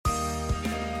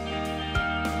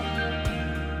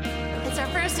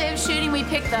active shooting. We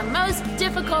picked the most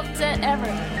difficult set ever.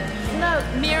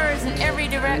 Smoke, mirrors in every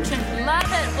direction. Love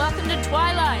it. Welcome to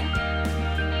Twilight.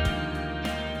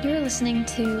 You're listening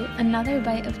to Another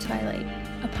Bite of Twilight,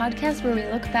 a podcast where we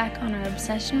look back on our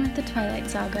obsession with the Twilight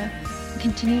Saga and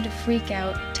continue to freak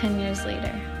out 10 years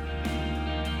later.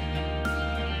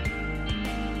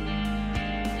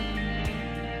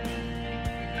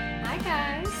 Hi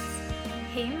guys.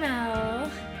 Hey Mel.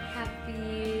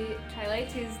 Happy Twilight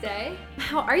Tuesday.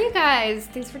 How are you guys?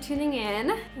 Thanks for tuning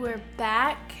in. We're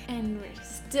back and we're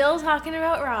still talking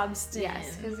about Robston.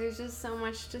 Yes, because there's just so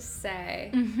much to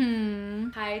say. Mm-hmm.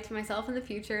 Hi to myself in the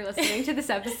future listening to this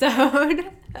episode.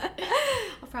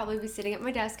 I'll probably be sitting at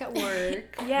my desk at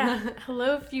work. Yeah.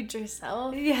 Hello, future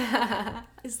self. Yeah.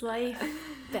 Is life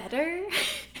better?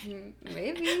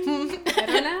 Maybe. I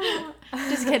don't know.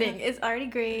 Just kidding. It's already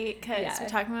great because Yeah. we're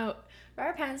talking about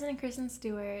Robert Pattinson and Kristen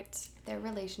Stewart. Their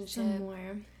relationship. Some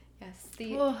more. Yes.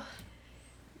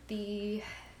 The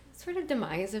sort of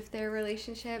demise of their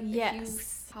relationship, Yes. if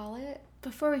you call it.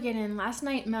 Before we get in, last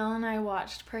night Mel and I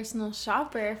watched Personal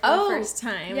Shopper for the first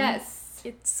time. Yes.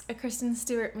 It's a Kristen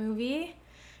Stewart movie.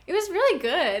 It was really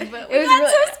good, but It was got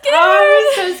really, so scared.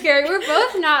 Oh, it was so scary. We're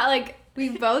both not like, we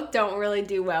both don't really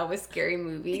do well with scary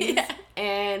movies. Yeah.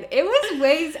 And it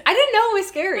was I didn't know it was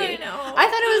scary. I know. I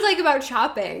thought it was like about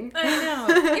shopping. I know.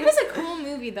 It was a cool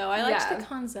movie though. I liked Yeah. the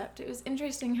concept. It was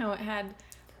interesting how it had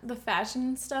the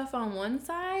fashion stuff on one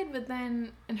side, but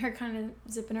then and her kind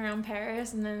of zipping around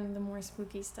Paris, and then the more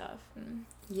spooky stuff. And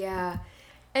Yeah.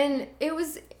 And it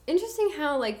was interesting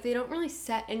how like they don't really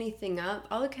set anything up.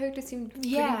 All the characters seemed pretty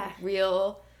Yeah.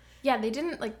 real. yeah, they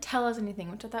didn't like tell us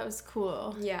anything, which I thought was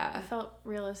cool. Yeah. It felt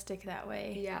realistic that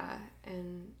way. Yeah.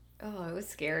 And oh, it was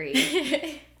scary.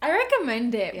 I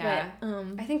recommend it, Yeah. but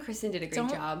I think Kristen did a great Don't-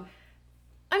 job.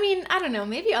 I mean, I don't know.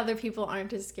 Maybe other people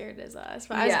aren't as scared as us,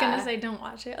 but I was Yeah. gonna say don't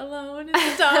watch it alone in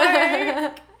the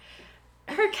dark.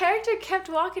 Her character kept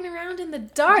walking around in the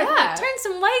dark. Yeah. Like, turn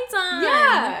some lights on.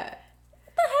 Yeah.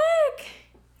 What the heck?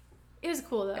 It was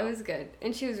cool though. It was good.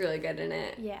 And she was really good in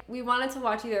it. Yeah. We wanted to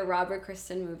watch either a Rob or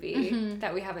Kristen movie Mhm.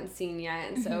 that we haven't seen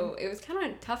yet. And so it was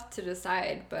kind of tough to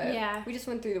decide. But Yeah. we just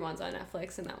went through the ones on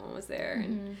Netflix and that one was there.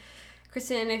 And Mhm.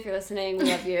 Kristen, if you're listening, we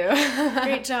love you.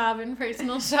 Great job in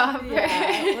Personal Shopper.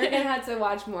 Yeah. We're going to have to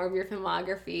watch more of your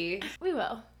filmography. We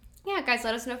will. Yeah, guys,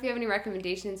 let us know if you have any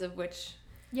recommendations of which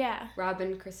Yeah. Rob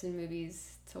and Kristen movies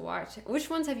to watch. Which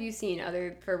ones have you seen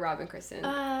other for Rob and Kristen?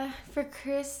 For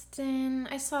Kristen,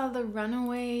 I saw The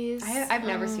Runaways. I've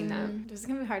never seen them. This is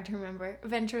gonna be hard to remember.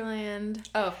 Adventureland.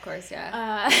 Oh, of course,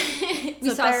 yeah. We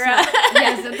saw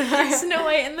Snow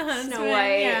White and the Huntsman. Snow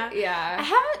White, Yeah. yeah.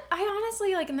 I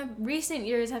honestly, like, in the recent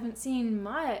years, haven't seen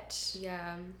much.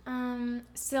 Yeah.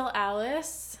 Still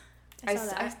Alice. I saw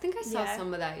that. I think I saw Yeah.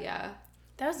 some of that, yeah.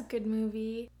 That was a good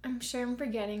movie. I'm sure I'm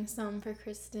forgetting some for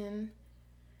Kristen.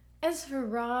 As for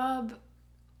Rob,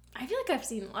 I feel like I've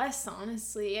seen less,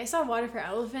 honestly. I saw Water for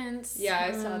Elephants. Yeah,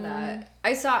 I saw that.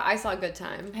 I saw Good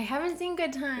Time. I haven't seen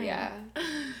Good Time. Yeah.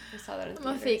 I saw that in I'm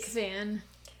a theaters. fake fan.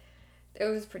 It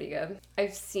was pretty good.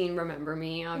 I've seen Remember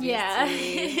Me,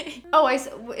 obviously. Yeah. Oh, is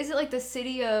it like the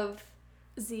city of...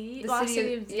 Z? The Lost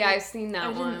city of... Z. Yeah, I've seen that I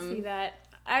one. didn't see that.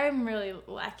 I'm really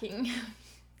lacking.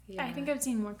 Yeah. I think I've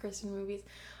seen more Kristen movies.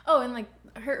 Oh, and like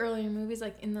her earlier movies,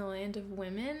 like In the Land of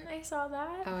Women, I saw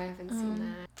that. Oh, I haven't seen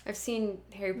that. I've seen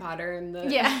Harry Potter and the...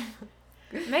 Yeah.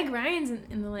 Meg Ryan's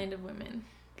in The Land of Women.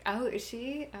 Oh, is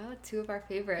she? Oh, two of our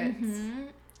favorites. Mm-hmm.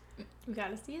 We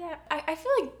gotta see that. I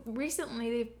feel like recently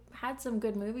they've had some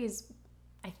good movies,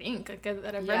 I think, like,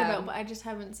 that I've read Yeah. about, but I just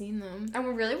haven't seen them. And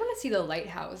we really want to see The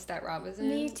Lighthouse that Rob was in.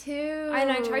 Me too.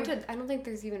 And I don't think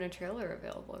there's even a trailer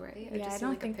available, right? Yeah, I seen, don't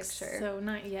like, think a picture. so.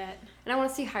 Not yet. And I want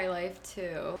to see High Life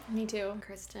too. Me too.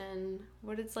 Kristen,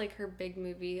 what is like her big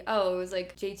movie? Oh, it was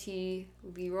like JT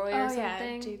Leroy or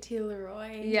something. Yeah, JT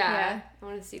Leroy. Yeah, I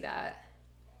want to see that.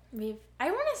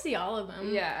 I want to see all of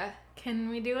them. Yeah. Can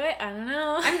we do it? I don't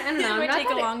know. I don't know. It might take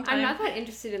a long time. I'm not that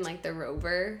interested in like The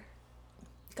Rover.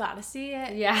 Gotta see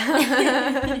it.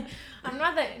 Yeah. I'm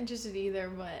not that interested either,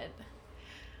 but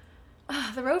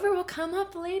the Rover will come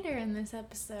up later in this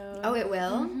episode. Oh, it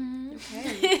will? Mhm.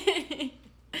 Okay.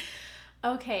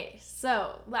 Okay,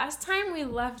 so last time we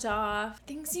left off,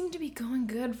 things seemed to be going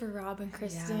good for Rob and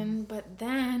Kristen, but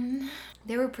then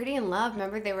They were pretty in love.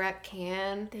 Remember, they were at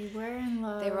Cannes. they were in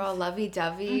love. They were all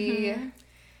lovey-dovey. Mhm.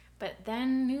 But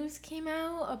then news came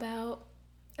out about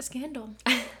a scandal.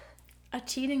 A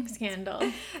cheating scandal.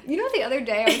 You know, the other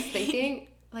day I was thinking,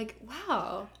 like,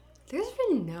 wow, there's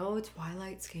been no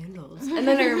Twilight scandals. And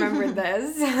then I remembered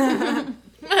this.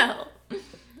 Well,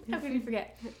 how could you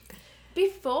forget?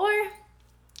 Before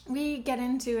we get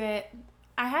into it,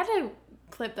 I had a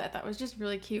clip that I thought was just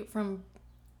really cute from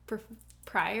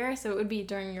prior, so it would be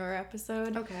during your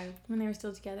episode. Okay. When they were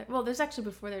still together. Well, there's actually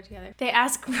before they're together. They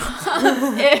ask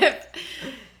Rob if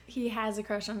he has a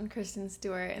crush on Kristen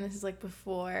Stewart, and this is like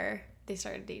before they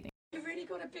started dating. You really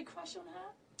got a big crush on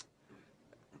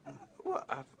her? Well,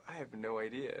 I have no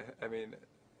idea. I mean,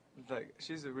 like,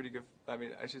 she's a really good,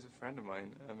 she's a friend of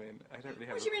mine. I mean, I don't really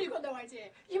have What do you mean you've got no idea?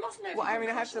 You must know. if Well, you've I mean,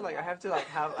 got I a have to, crush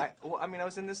like, on her. I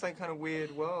was in this, like, kind of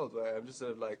weird world where I'm just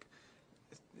sort of, like,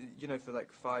 you know, for,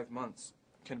 like, 5 months,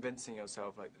 convincing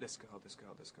yourself, like, this girl is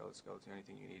the only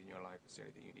thing you need in your life. It's the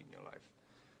only thing you need in your life.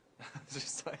 It's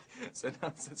just like, so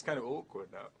now it's kind of awkward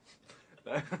now.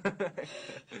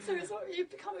 So it's like you've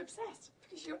become obsessed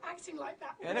because you're acting like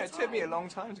that all Yeah, no, the it took me a time. long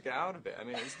time to get out of it. I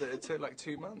mean, it took like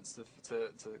 2 months to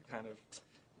kind of,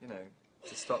 you know,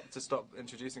 to stop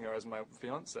introducing her as my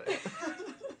fiance.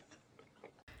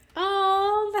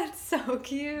 Oh, that's so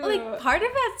cute. Like, part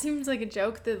of that seems like a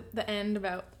joke, the end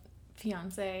about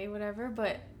fiance, whatever,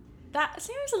 but that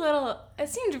seems it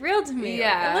seemed real to me.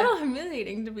 Yeah. Like, a little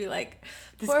humiliating to be like,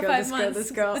 This 4 or girl, 5 this girl, months.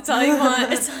 this girl. It's all you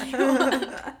want. It's all you want.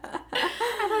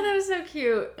 I thought that was so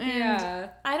cute. And Yeah.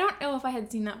 I don't know if I had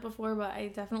seen that before, but I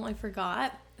definitely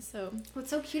forgot. So What's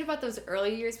so cute about those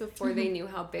early years before they knew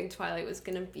how big Twilight was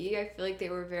gonna be, I feel like they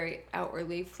were very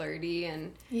outwardly flirty,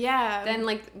 and yeah. then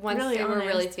like once really they were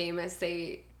really honest. famous,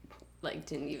 they like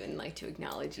didn't even like to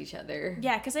acknowledge each other.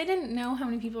 Yeah, because I didn't know how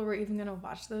many people were even going to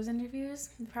watch those interviews.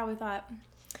 They probably thought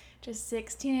just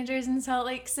 6 teenagers in Salt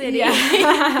Lake City.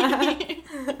 Yeah.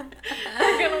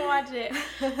 We're going to watch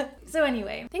it. So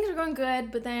anyway, things were going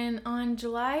good, but then on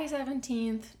July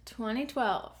 17th,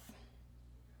 2012,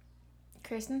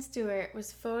 Kristen Stewart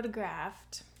was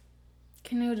photographed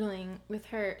canoodling with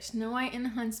her Snow White and the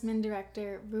Huntsman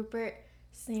director, Rupert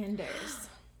Sanders,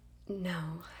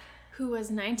 No. who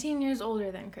was 19 years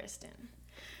older than Kristen.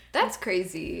 That's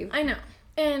crazy. I know.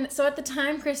 And so at the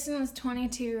time, Kristen was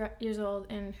 22 years old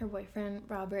and her boyfriend,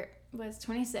 Robert, was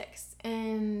 26.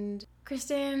 And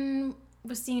Kristen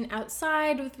was seen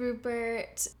outside with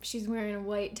Rupert. She's wearing a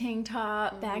white tank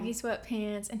top, baggy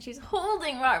sweatpants, and she's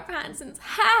holding Robert Pattinson's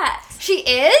hat. She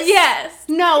is? Yes.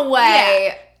 No way.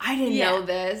 Yeah. I didn't Yeah. know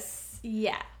this.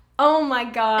 Yeah. Oh my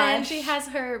gosh. And she has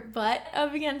her butt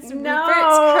up against No.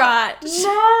 Rupert's crotch.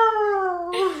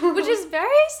 No. Which is very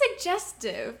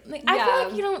suggestive. Like, I feel Yeah.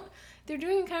 like you don't... They're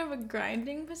doing kind of a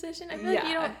grinding position. I feel like you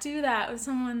Yeah. don't do that with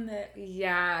someone that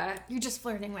Yeah. you're just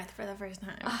flirting with for the first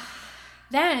time.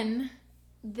 Then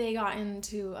they got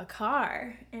into a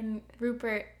car, and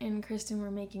Rupert and Kristen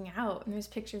were making out, and there's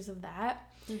pictures of that.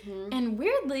 And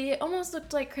weirdly, it almost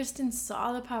looked like Kristen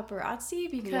saw the paparazzi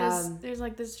because Yeah. there's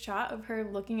like this shot of her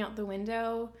looking out the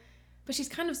window, but she's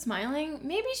kind of smiling.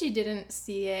 Maybe she didn't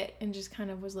see it and just kind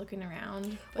of was looking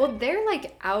around. But Well, they're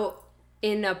like out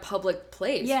in a public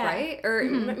place, Yeah. right? Or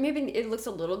maybe it looks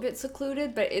a little bit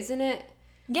secluded, but isn't it?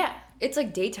 yeah, It's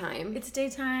like daytime. it's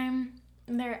daytime.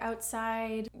 And they're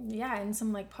outside, yeah, in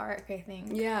some like park, I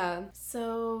think. Yeah.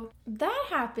 So that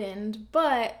happened,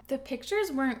 but the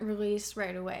pictures weren't released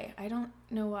right away. I don't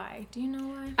know why. Do you know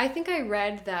why? I think I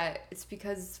read that it's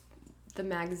because the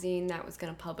magazine that was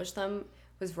going to publish them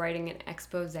was writing an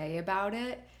expose about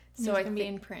it. So It's I gonna think be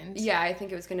in print. Yeah, I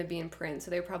think it was going to be in print.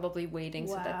 So they were probably waiting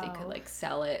so that they Wow. could like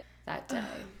sell it that day.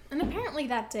 And apparently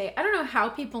that day, I don't know how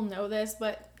people know this,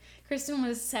 but Kristen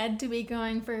was said to be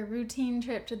going for a routine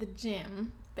trip to the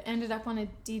gym, but ended up on a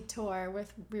detour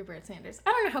with Rupert Sanders.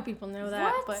 I don't know how people know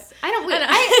that, What? but I don't. Wait,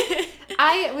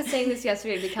 I I was saying this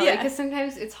yesterday to Kelly Yeah. because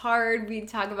sometimes it's hard. We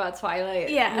talk about Twilight,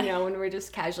 Yeah. you know, when we're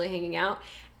just casually hanging out,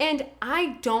 and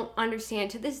I don't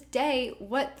understand to this day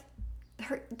what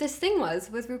this thing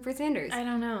was with Rupert Sanders. I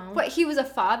don't know. What, he was a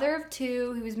father of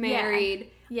 2. He was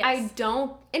married. Yes. I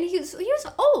don't, and he was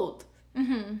old.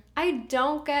 Mm-hmm. I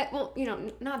don't get. Well, you know,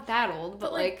 not that old,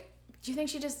 but like do you think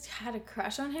she just had a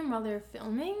crush on him while they were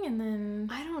filming, and then?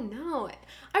 I don't know.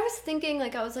 I was thinking,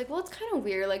 like, I was like, well, it's kind of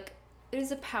weird. Like, it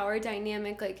is a power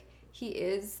dynamic. Like, he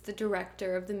is the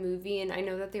director of the movie, and I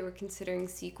know that they were considering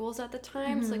sequels at the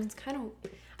time. So, like, it's kind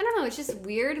of, I don't know, it's just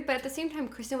weird. But at the same time,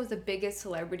 Kristen was the biggest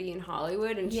celebrity in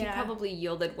Hollywood, and she Yeah. probably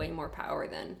yielded way more power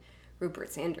than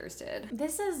Rupert Sanders did.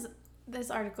 This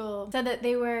article said that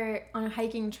they were on a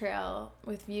hiking trail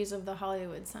with views of the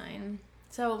Hollywood sign.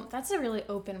 So that's a really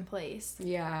open place.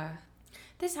 Yeah.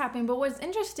 This happened, but what's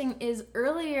interesting is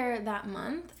earlier that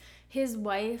month, his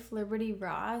wife, Liberty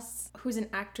Ross, who's an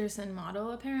actress and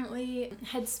model apparently,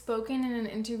 had spoken in an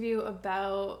interview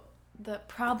about the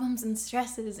problems and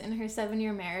stresses in her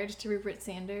 7-year marriage to Rupert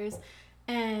Sanders.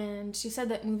 And she said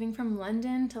that moving from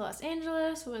London to Los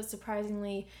Angeles was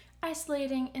surprisingly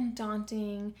isolating and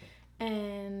daunting.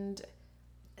 And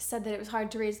said that it was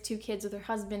hard to raise 2 kids with her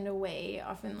husband away,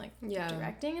 often like Yeah.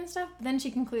 directing and stuff. Then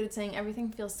she concluded saying, everything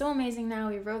feels so amazing now.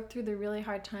 We rode through the really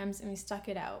hard times and we stuck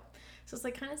it out. So it's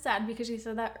like kind of sad because she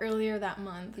said that earlier that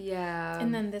month. Yeah.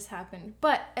 And then this happened.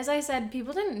 But as I said,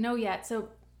 people didn't know yet. So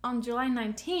on July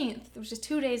 19th, which is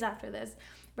 2 days after this,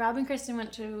 Rob and Kristen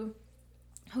went to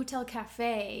Hotel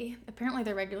Cafe, apparently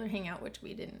their regular hangout, which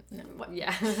we didn't know. What?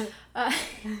 Yeah.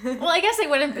 Well, I guess they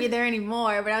wouldn't be there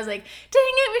anymore, but I was like, dang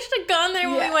it, we should have gone there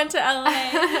when Yeah. we went to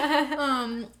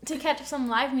LA. To catch some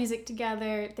live music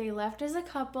together. They left as a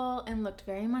couple and looked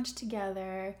very much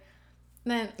together.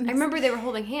 Then I remember they were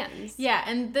holding hands. Yeah,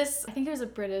 and this, I think it was a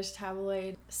British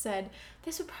tabloid, said,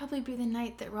 this would probably be the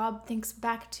night that Rob thinks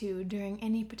back to during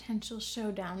any potential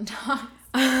showdown talks.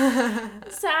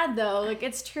 Sad though, like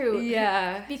it's true.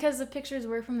 Yeah. Because the pictures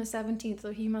were from the 17th,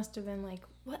 so he must have been like,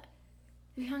 what?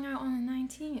 We hung out on the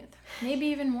 19th. Maybe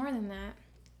even more than that.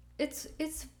 It's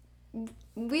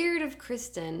weird of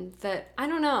Kristen that, I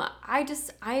don't know,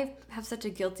 I have such a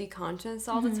guilty conscience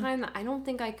all the time that I don't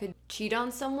think I could cheat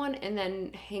on someone and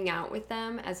then hang out with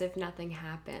them as if nothing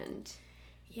happened.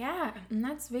 Yeah, and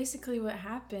that's basically what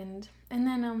happened. And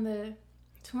then on the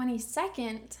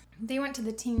 22nd, they went to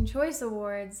the Teen Choice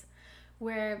Awards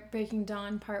where Breaking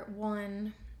Dawn Part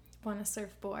 1 won a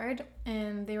surfboard,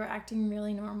 and they were acting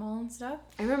really normal and stuff.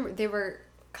 I remember they were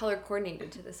color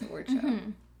coordinated to this award show.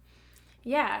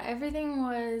 Yeah, everything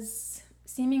was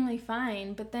seemingly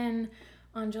fine, but then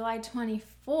on July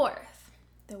 24th,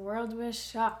 the world was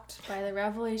shocked by the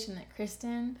revelation that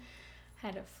Kristen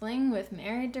had a fling with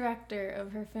married director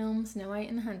of her film Snow White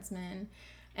and the Huntsman.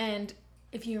 And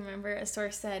if you remember, a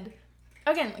source said,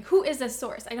 again, like, who is this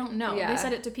source? I don't know. Yeah. They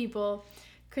said it to people.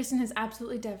 Kristen is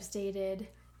absolutely devastated.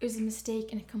 It was a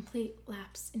mistake and a complete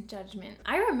lapse in judgment.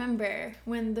 I remember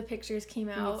when the pictures came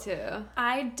out. Me too.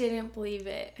 I didn't believe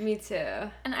it. Me too.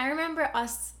 And I remember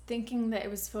us thinking that it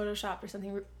was Photoshopped or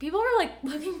something. People were like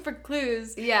looking for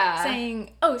clues. Yeah.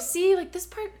 Saying, oh, see, like this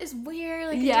part is weird.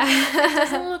 Like, Yeah. it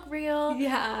doesn't look real.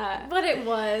 Yeah. But it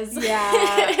was.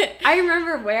 Yeah. I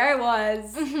remember where I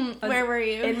was. Where were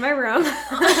you? In my room.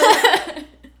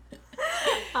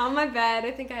 On my bed.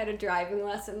 I think I had a driving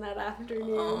lesson that afternoon.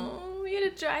 Oh, you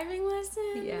had a driving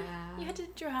lesson? Yeah. You had to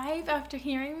drive after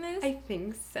hearing this? I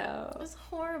think It so. was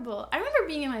horrible. I remember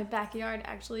being in my backyard,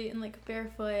 actually, in, like,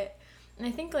 barefoot. And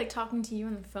I think, like, talking to you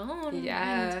on the phone.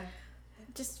 Yeah.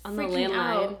 And just On the freaking landline.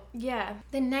 out. Yeah.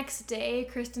 The next day,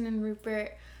 Kristen and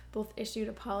Rupert both issued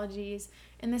apologies.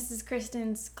 And this is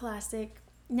Kristen's classic,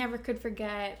 never could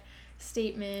forget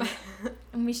statement.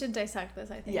 And we should dissect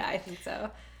this, I think. Yeah, I think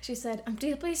so. She said, I'm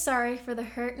deeply sorry for the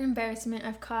hurt and embarrassment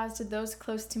I've caused to those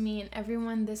close to me and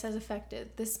everyone this has affected.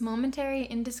 This momentary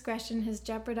indiscretion has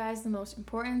jeopardized the most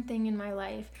important thing in my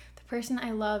life, the person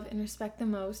I love and respect the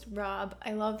most, Rob.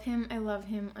 I love him,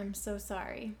 I'm so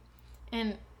sorry.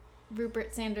 And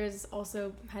Rupert Sanders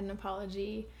also had an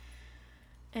apology.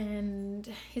 And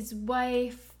his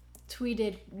wife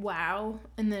tweeted, wow,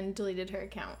 and then deleted her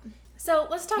account. So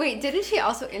let's talk. Wait, didn't she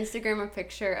also Instagram a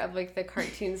picture of like the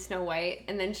cartoon Snow White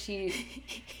and then she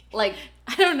like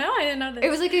I don't know. I didn't know that. it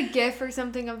was like a gif or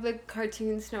something of the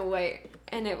cartoon Snow White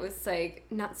and it was like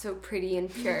not so pretty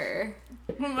and pure.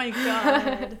 Oh my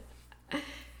god.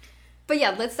 But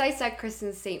yeah, let's dissect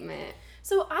Kristen's statement.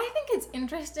 So I think it's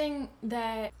interesting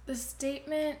that the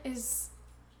statement is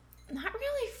not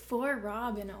really for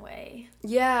Rob in a way.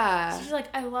 Yeah. She's like,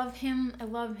 I love him.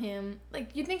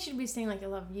 Like, you'd think she'd be saying, like, I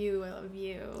love you.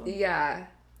 Yeah.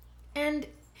 And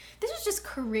this was just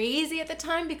crazy at the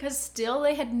time because still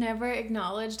they had never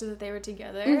acknowledged that they were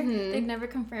together. They'd never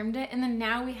confirmed it. And then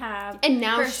now we have And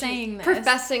now her she's saying this.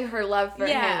 professing her love for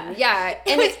Yeah. him. Yeah. It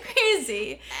And was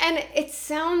crazy. and it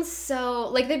sounds so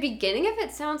like the beginning of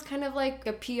it sounds kind of like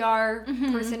a PR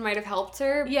person might have helped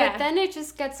her. Yeah. But then it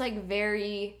just gets like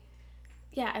very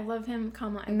Yeah, I love him,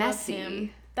 I messy. love him.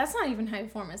 That's not even how you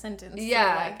form a sentence. so,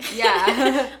 Yeah, like,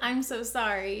 yeah. I'm so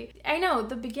sorry. I know,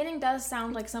 the beginning does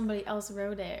sound like somebody else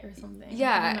wrote it or something.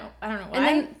 Yeah. I don't know why. And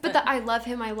then, but the I love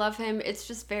him, it's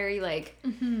just very like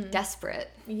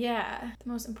desperate. Yeah. The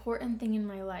most important thing in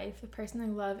my life, the person I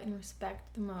love and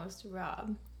respect the most,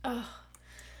 Rob. Ugh.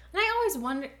 And I always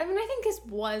wonder, I think this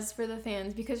was for the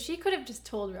fans because she could have just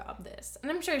told Rob this. And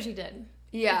I'm sure she did.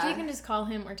 Yeah. If you can just call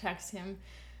him or text him.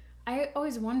 I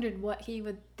always wondered what he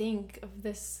would think of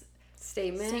this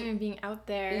statement being out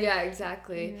there. Yeah,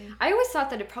 exactly. I always thought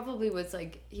that it probably was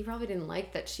like, he probably didn't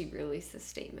like that she released this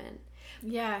statement.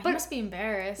 Yeah, he But- must be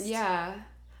embarrassed. Yeah.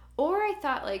 Or I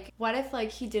thought like, what if like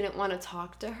he didn't want to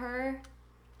talk to her?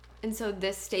 And so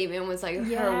this statement was like her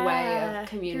Yeah, way you're of right.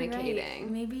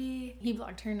 communicating. Maybe he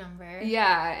blocked her number.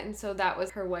 Yeah, and so that was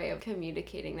her way of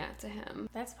communicating that to him.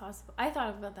 That's possible. I thought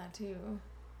about that too.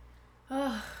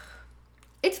 Oh,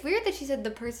 It's weird that she said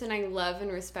the person I love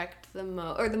and respect the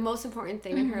most, or the most important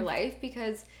thing in her life,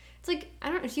 because it's like, I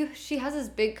don't know, she has this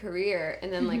big career,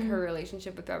 and then like her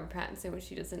relationship with Robert Pattinson, which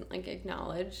she doesn't like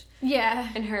acknowledge yeah.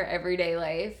 in her everyday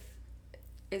life,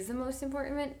 is the most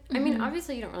important. I mean,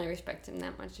 obviously you don't really respect him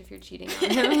that much if you're cheating on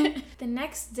him. The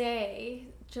next day,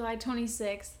 July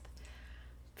 26th,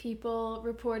 people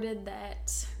reported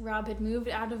that Rob had moved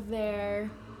out of their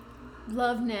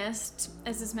love nest,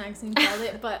 as this magazine called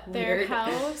it, but their Weird.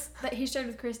 house that he shared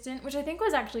with Kristen, which I think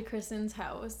was actually Kristen's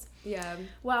house, Yeah.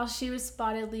 while she was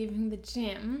spotted leaving the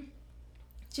gym,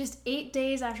 just 8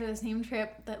 days after the same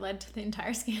trip that led to the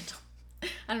entire scandal.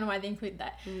 I don't know why they include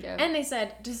that. Yeah. And they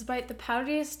said, despite the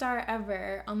powderiest star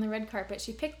ever on the red carpet,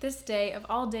 she picked this day of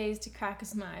all days to crack a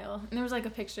smile. And there was like a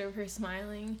picture of her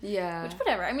smiling. Yeah. Which,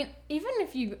 whatever. I mean, even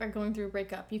if you are going through a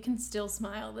breakup, you can still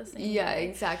smile the same Yeah, way.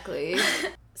 exactly.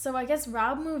 So I guess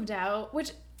Rob moved out,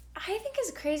 which I think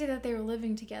is crazy that they were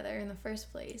living together in the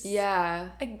first place. Yeah.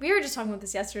 Like, we were just talking about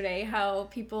this yesterday, how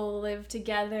people live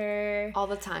together All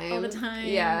the time. all the time.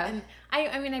 Yeah. And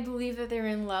I mean, I believe that they were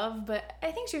in love, but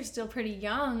I think she was still pretty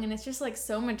young, and it's just like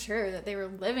so mature that they were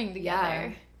living together.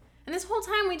 Yeah. And this whole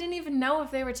time we didn't even know if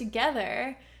they were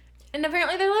together, and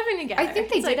apparently they're living together. I think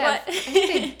they It's did like, have. what? I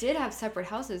think they did have separate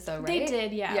houses though, right? They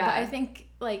did, yeah. Yeah. But I think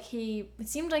like it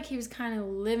seemed like he was kind of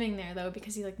living there though,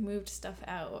 because he like moved stuff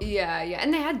out. Yeah, yeah,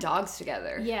 and they had dogs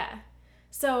together. Yeah.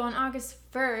 So on August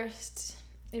 1st,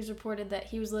 it was reported that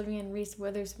he was living in Reese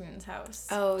Witherspoon's house.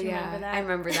 Oh Do you yeah, remember that? I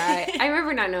remember that. I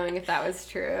remember not knowing if that was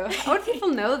true. How would people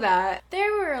know that?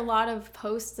 There were a lot of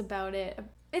posts about it.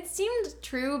 It seemed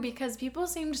true because people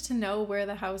seemed to know where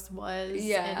the house was.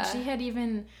 Yeah. And she had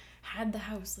even had the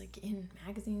house like in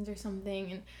magazines or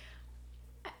something. And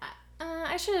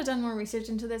I should have done more research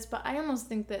into this, but I almost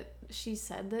think that she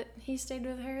said that he stayed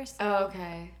with her. So Oh,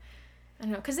 okay. I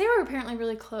don't know, because they were apparently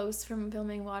really close from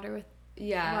filming Water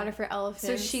Yeah. for Elephants.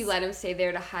 So she let him stay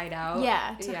there to hide out.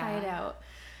 Yeah, to hide out.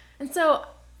 And so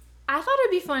I thought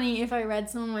it'd be funny if I read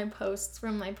some of my posts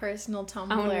from my personal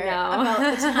Tumblr about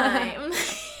the time.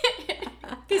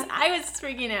 Because I was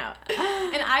freaking out.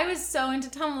 And I was so into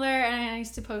Tumblr, and I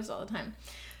used to post all the time.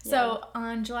 So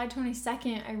on July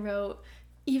 22nd, I wrote,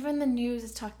 "Even the news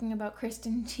is talking about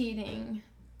Kristen cheating.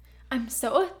 I'm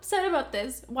so upset about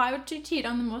this. Why would she cheat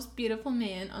on the most beautiful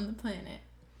man on the planet?"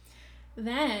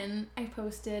 Then I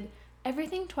posted,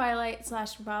 "Everything Twilight /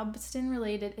 Robston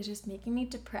related is just making me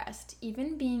depressed.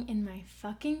 Even being in my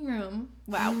fucking room,"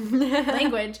 wow,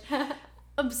 language,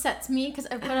 "upsets me because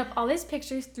I put up all these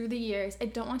pictures through the years. I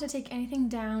don't want to take anything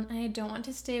down, and I don't want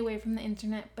to stay away from the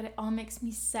internet, but it all makes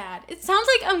me sad." It sounds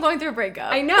like I'm going through a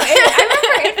breakup. I know.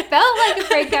 I remember it felt like a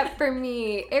breakup for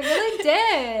me. It really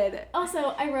did.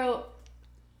 Also, I wrote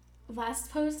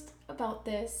last post about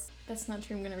this. That's not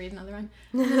true. I'm going to read another one.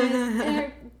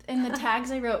 In the tags,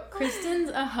 I wrote, "Kristen's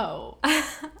a hoe,"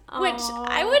 which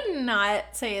I would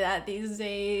not say that these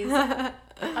days.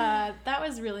 That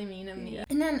was really mean of me.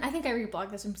 And then I think I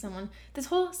reblogged this from someone. "This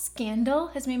whole scandal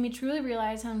has made me truly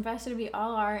realize how invested we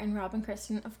all are in Rob and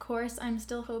Kristen. Of course, I'm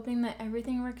still hoping that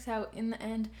everything works out in the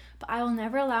end, but I will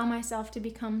never allow myself to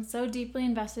become so deeply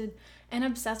invested and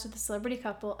obsessed with the celebrity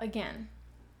couple again."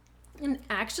 And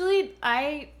actually,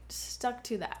 I stuck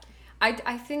to that.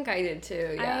 I think I did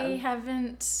too, yeah. I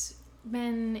haven't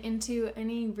been into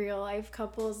any real life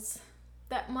couples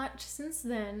that much since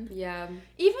then. Yeah.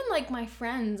 Even like my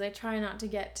friends, I try not to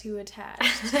get too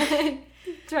attached.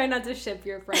 Try not to ship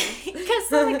your friends.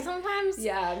 Because like sometimes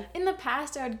Yeah. in the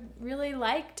past I would really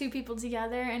like two people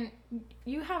together and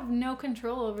you have no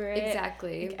control over it.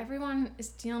 Exactly. Like everyone is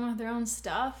dealing with their own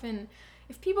stuff, and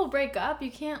if people break up, you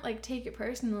can't like take it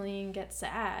personally and get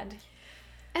sad.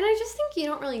 And I just think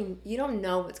you don't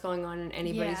know what's going on in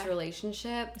anybody's Yeah.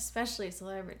 relationship. Especially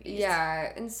celebrities.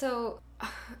 Yeah, and so,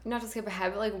 not to skip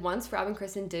ahead, but like once Rob and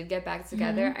Kristen did get back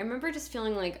together, I remember just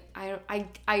feeling like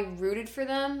I rooted for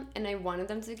them and I wanted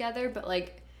them together, but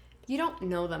like you don't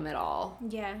know them at all,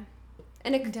 Yeah.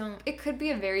 and You don't. it could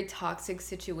be a very toxic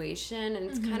situation, and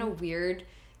it's kind of weird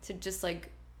to just like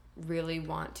really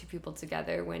want two people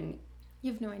together when.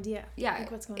 You have no idea. Yeah,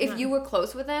 Like, what's going if on. you were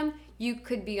close with them, you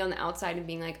could be on the outside and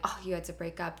being like, "Oh, you had to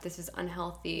break up. This is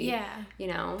unhealthy." Yeah. you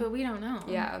know. But we don't know.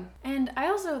 Yeah. And I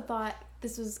also thought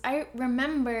I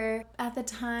remember at the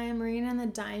time Marina and the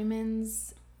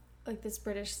Diamonds, like this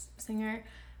British singer,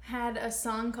 had a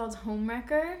song called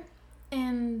Homewrecker,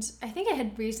 and I think it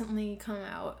had recently come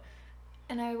out.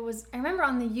 And I remember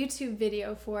on the YouTube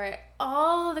video for it,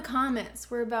 all the comments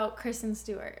were about Kristen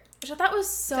Stewart, which I thought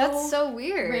was That's so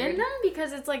weird. random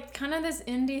because it's like kind of this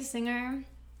indie singer,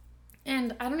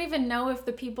 and I don't even know if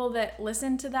the people that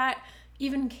listen to that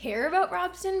even care about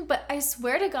Robson, but I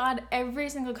swear to God, every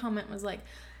single comment was like,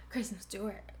 Kristen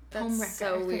Stewart, That's homewrecker,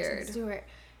 so weird. Kristen Stewart.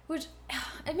 Which,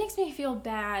 it makes me feel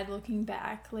bad looking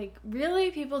back. Like,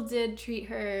 really, people did treat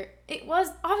her... It was...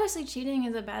 Obviously, cheating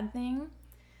is a bad thing.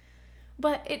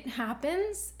 But it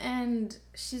happens, and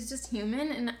she's just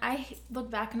human. And I look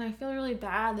back, and I feel really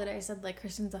bad that I said, like,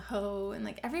 Kristen's a hoe. And,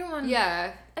 like, everyone...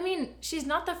 Yeah. I mean, she's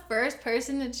not the first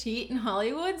person to cheat in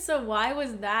Hollywood, so why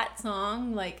was that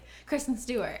song, like, Kristen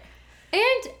Stewart?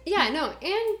 And, yeah, no,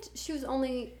 and she was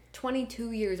only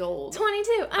 22 years old.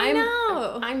 22, I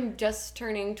know. I'm just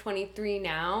turning 23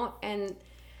 now, and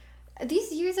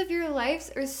these years of your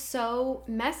lives are so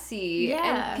messy.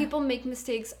 Yeah. And people make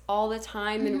mistakes all the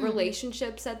time in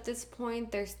relationships at this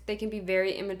point. They can be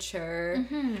very immature.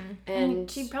 Mm-hmm. And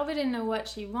she probably didn't know what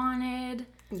she wanted.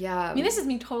 Yeah. I mean, this is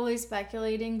me totally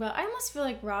speculating, but I almost feel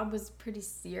like Rob was pretty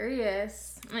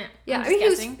serious. Yeah, I'm I mean,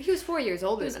 just he was 4 years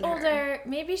older He was than her. older.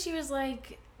 Maybe she was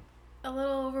like a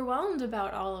little overwhelmed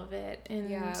about all of it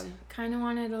and kind of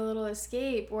wanted a little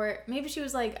escape. Or maybe she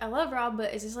was like, I love Rob,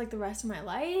 but is this like the rest of my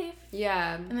life?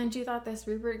 Yeah. And then she thought this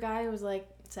Rupert guy was like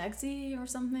sexy or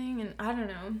something, and I don't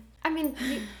know. I mean,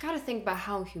 you gotta think about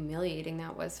how humiliating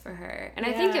that was for her. And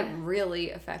I think it really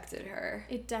affected her.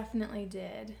 It definitely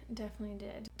did.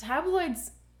 Tabloids,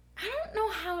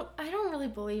 I don't really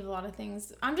believe a lot of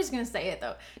things. I'm just going to say it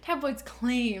though. Tabloids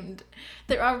claimed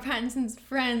that Robert Pattinson's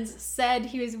friends said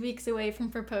he was weeks away from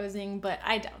proposing, but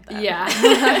I doubt that. Yeah.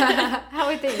 How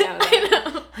would they know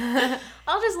that? I know.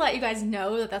 I'll just let you guys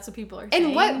know that that's what people are saying.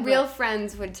 And what real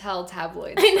friends would tell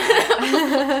tabloids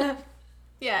that?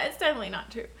 Yeah, it's definitely not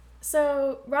true.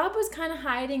 So Rob was kind of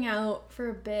hiding out for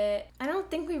a bit. I don't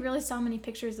think we really saw many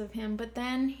pictures of him, but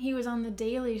then he was on The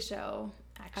Daily Show,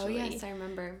 actually. Oh, yes, I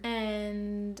remember.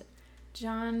 And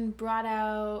John brought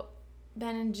out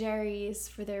Ben and Jerry's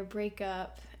for their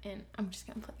breakup, and I'm just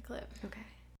going to play the clip. Okay.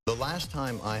 The last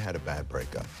time I had a bad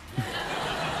breakup,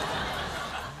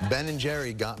 Ben and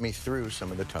Jerry got me through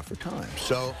some of the tougher times.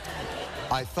 So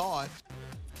I thought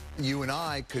you and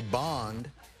I could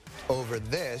bond over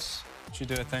this. Should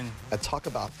do a thing. And talk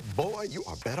about, boy, you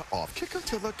are better off. Kick her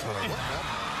to the curb.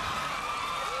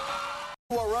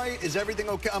 You all right? Is everything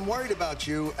okay? I'm worried about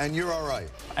you, and you're all right.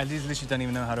 I literally don't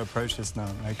even know how to approach this now.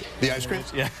 Like The ice cream?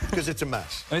 Yeah. Because it's a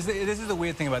mess. This is the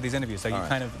weird thing about these interviews. Like, All you right.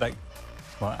 kind of like,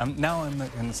 well, I'm going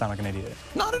to sound like an idiot.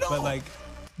 Not at all. But like,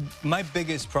 my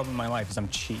biggest problem in my life is I'm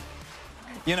cheap.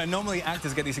 You know, normally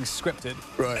actors get these things scripted.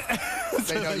 Right.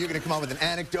 They know you're going to come on with an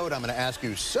anecdote. I'm going to ask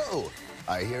you, so,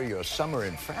 I hear your summer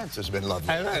in France has been lovely.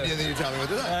 I know. And then you tell me what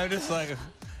to say. I'm just like,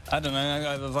 I don't know.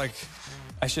 I was like,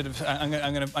 I should have. I'm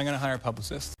gonna hire a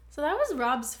publicist. So that was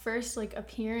Rob's first like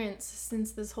appearance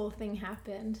since this whole thing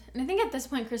happened. And I think at this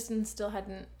point Kristen still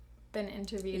hadn't been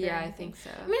interviewed. Yeah, or I anything. think so.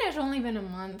 I mean, it's only been a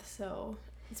month, so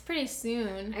it's pretty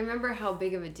soon. I remember how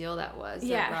big of a deal that was.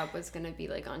 Yeah. That Rob was going to be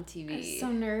like on TV. I was so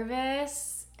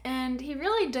nervous. And he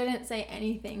really didn't say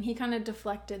anything. He kind of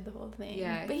deflected the whole thing.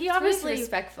 Yeah. But he he's really obviously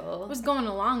respectful. was going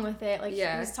along with it. Like,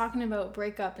 Yeah. he was talking about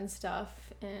breakup and stuff.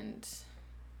 And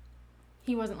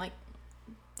he wasn't like,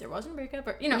 there wasn't breakup.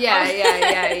 Or, you know. Yeah.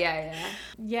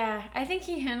 Yeah, I think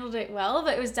he handled it well.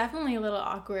 But it was definitely a little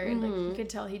awkward. Like, you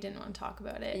could tell he didn't want to talk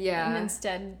about it. Yeah. And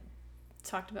instead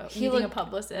talked about He meeting a looked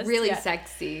publicist. Really yeah.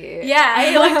 sexy. Yeah,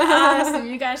 he looked awesome.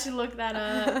 You guys should look that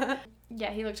up. Yeah,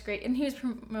 he looked great. And he was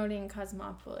promoting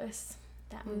Cosmopolis,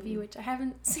 that movie, which I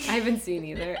haven't seen. I haven't seen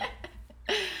either.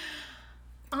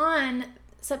 On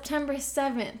September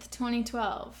 7th,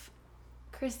 2012,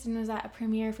 Kristen was at a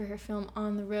premiere for her film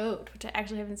On the Road, which I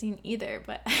actually haven't seen either,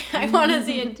 but I want to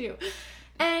see it too.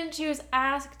 And she was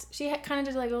asked, she had kind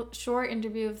of did like a short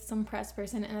interview with some press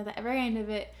person, and at the very end of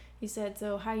it, he said,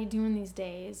 so how you doing these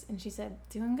days? And she said,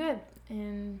 doing good.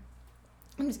 And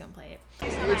I'm just going to play it.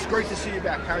 It's great to see you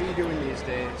back. How are you doing these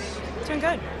days? Doing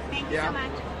good. Thank you Yeah. so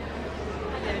much.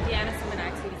 Hello, Deanna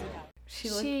Simonax.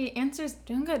 She answers,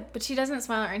 doing good, but she doesn't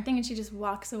smile or anything, and she just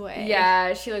walks away.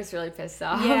 Yeah, she looks really pissed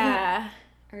off. Yeah.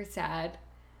 Or sad.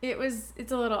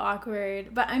 It's a little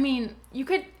awkward, but I mean, you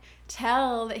could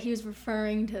tell that he was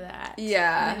referring to that.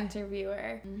 Yeah. The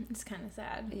interviewer. It's kind of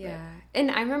sad. but- Yeah. And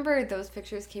I remember those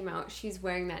pictures came out. She's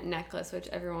wearing that necklace, which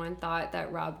everyone thought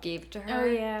that Rob gave to her. Oh,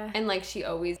 yeah. And like she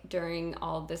always, during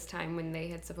all this time when they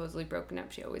had supposedly broken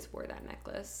up, she always wore that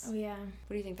necklace. Oh, yeah. What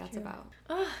do you think that's about?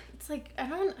 Oh, it's like, I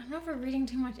don't know if we're reading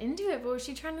too much into it, but was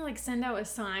she trying to like send out a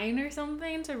sign or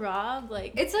something to Rob?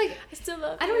 Like, It's like, I still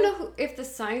love I you. don't know if the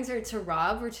signs are to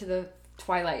Rob or to the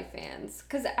Twilight fans.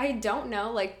 Because I don't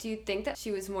know, like, do you think that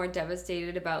she was more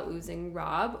devastated about losing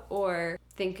Rob or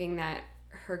thinking that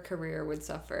her career would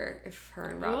suffer if her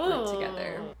and Rob weren't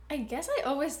together? I guess I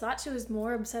always thought she was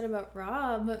more upset about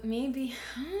Rob, but maybe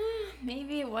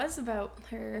it was about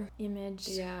her image.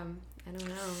 Yeah, I don't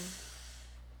know.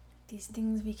 These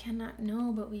things we cannot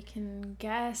know, but we can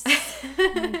guess.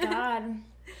 Oh my god.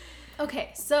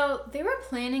 Okay, so they were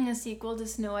planning a sequel to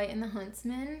Snow White and the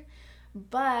Huntsman,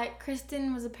 but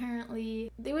Kristen was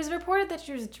apparently... It was reported that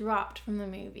she was dropped from the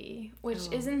movie,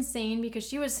 which is insane because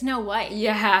she was Snow White.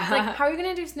 Yeah. Like, how are you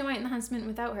going to do Snow White and the Huntsman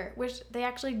without her? Which they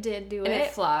actually did do And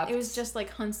it flopped. It was just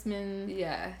like Huntsman...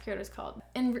 Yeah. I forget what it was called.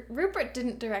 And Rupert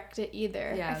didn't direct it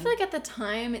either. Yeah. I feel like at the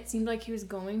time it seemed like he was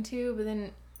going to, but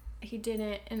then he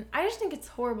didn't. And I just think it's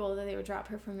horrible that they would drop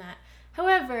her from that.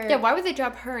 However... Yeah, why would they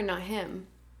drop her and not him?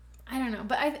 I don't know,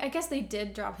 but I guess they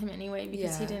did drop him anyway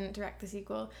because he Yeah. didn't direct the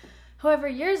sequel. However,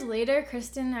 years later,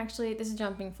 Kristen actually, this is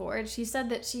jumping forward, she said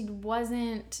that she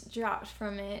wasn't dropped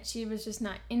from it. She was just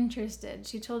not interested.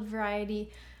 She told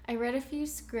Variety, I read a few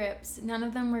scripts. None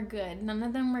of them were good. None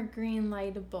of them were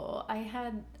green-lightable. I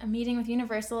had a meeting with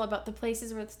Universal about the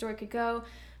places where the story could go.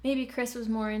 Maybe Chris was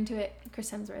more into it. Chris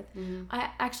Hemsworth. Mm-hmm.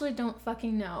 I actually don't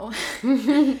fucking know.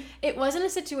 It wasn't a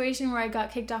situation where I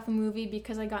got kicked off a movie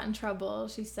because I got in trouble,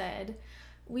 she said.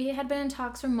 We had been in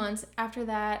talks for months after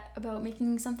that about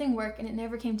making something work, and it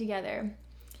never came together.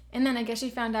 And then I guess she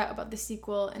found out about the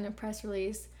sequel in a press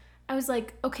release. I was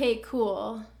like, okay,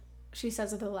 cool, she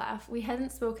says with a laugh. We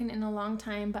hadn't spoken in a long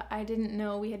time, but I didn't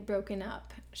know we had broken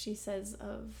up, she says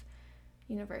of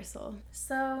Universal.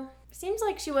 So, seems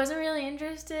like she wasn't really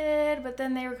interested, but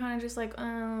then they were kind of just like,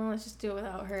 oh, let's just do it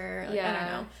without her. Like, I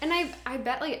don't know. And I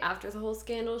bet, like, after the whole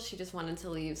scandal, she just wanted to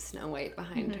leave Snow White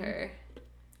behind her.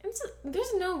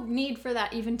 There's no need for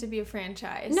that even to be a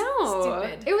franchise. No.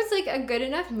 Stupid. It was, like, a good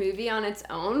enough movie on its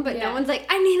own, but Yeah. no one's like,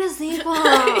 I need a sequel.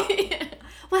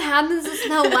 What happens to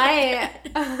Snow White?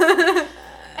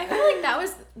 I feel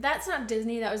like that's not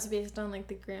Disney, that was based on like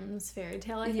the Grimm's fairy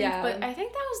tale, I think. Yeah. But I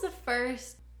think that was the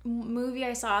first movie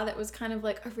I saw that was kind of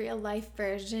like a real life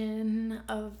version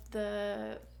of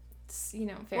the, fairy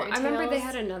tales. I remember they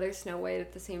had another Snow White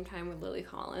at the same time with Lily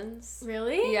Collins.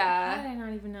 Really? Yeah. How did I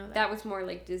not even know that? That was more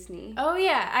like Disney. Oh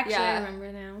yeah, actually I Yeah.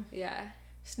 remember now. Yeah.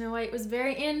 Snow White was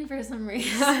very in for some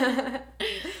reason.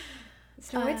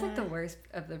 Snow White's like the worst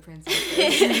of the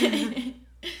princesses.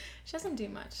 She doesn't do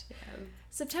much. Yeah.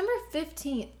 September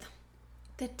 15th,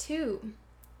 the two,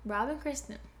 Rob and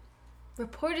Kristen,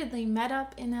 reportedly met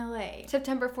up in LA.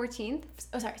 September 14th?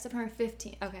 Oh, sorry, September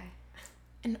 15th. Okay.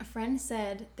 And a friend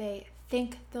said they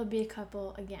think they'll be a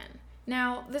couple again.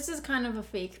 Now, this is kind of a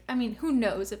fake. I mean, who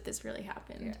knows if this really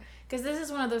happened? Because this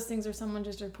is one of those things where someone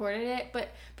just reported it, but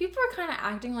people were kind of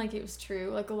acting like it was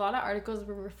true. Like, a lot of articles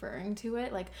were referring to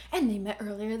it, like, and they met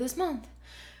earlier this month.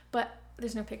 But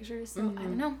there's no pictures, so I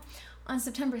don't know. On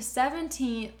September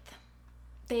 17th,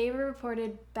 they were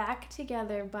reported back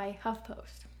together by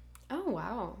HuffPost. Oh,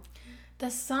 wow. The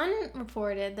Sun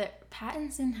reported that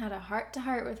Pattinson had a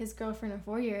heart-to-heart with his girlfriend of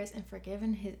 4 years and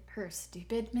forgiven her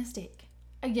stupid mistake.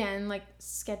 Again, like,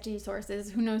 sketchy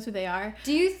sources. Who knows who they are?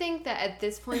 Do you think that at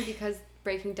this point, because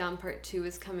Breaking Dawn Part 2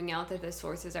 is coming out, that the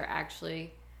sources are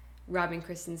actually Rob and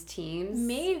Kristen's teams?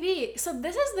 Maybe. So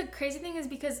this is the crazy thing, is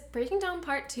because Breaking Dawn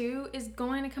Part 2 is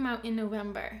going to come out in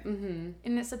November. Mm-hmm.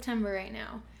 And it's September right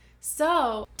now.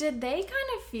 So, did they kind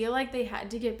of feel like they had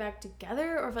to get back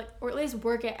together, or at least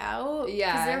work it out?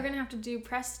 Yeah. Because they were going to have to do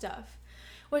press stuff.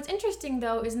 What's interesting,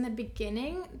 though, is in the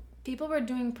beginning, people were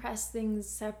doing press things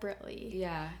separately.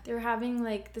 Yeah. They were having,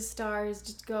 like, the stars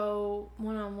just go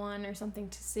one-on-one or something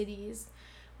to cities,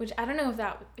 which I don't know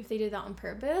if they did that on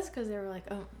purpose, because they were like,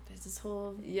 oh, there's this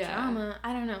whole drama.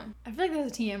 I don't know. I feel like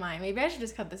there's a TMI. Maybe I should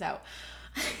just cut this out.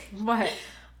 What?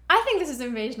 I think this is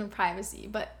invasion of privacy,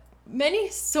 but many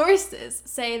sources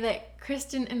say that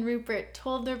Kristen and Rupert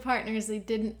told their partners they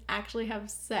didn't actually have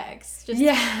sex.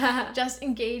 Just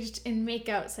engaged in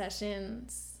makeout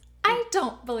sessions. I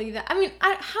don't believe that. I mean,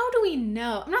 how do we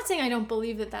know? I'm not saying I don't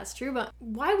believe that that's true, but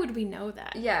why would we know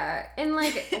that? Yeah, and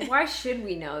like, why should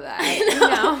we know that? You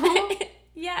know?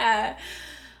 Yeah.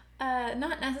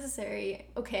 Not necessary.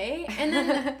 Okay. And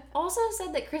then also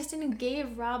said that Kristen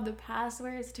gave Rob the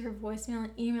passwords to her voicemail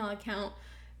and email account.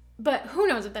 But who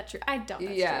knows if that's true? I doubt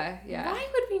that's true. Yeah. Why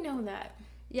would we know that?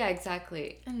 Yeah,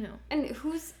 exactly. I don't know. And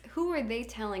who are they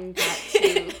telling that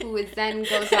to? Who then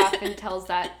goes off and tells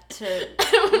that to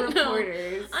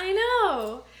reporters? I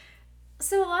know.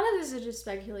 So a lot of this is just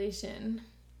speculation.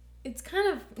 It's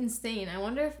kind of insane. I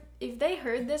wonder if they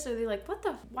heard this, or they like,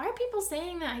 why are people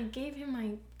saying that I gave him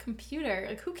my computer?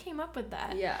 Like, who came up with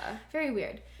that? Yeah. Very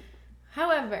weird.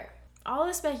 However, all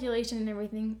the speculation and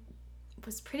everything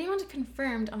was pretty much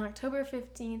confirmed on October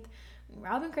 15th when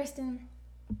Rob and Kristen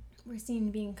were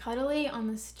seen being cuddly on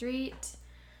the street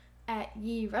at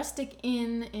Ye Rustic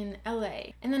Inn in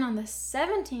LA. And then on the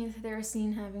 17th, they were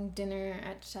seen having dinner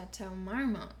at Chateau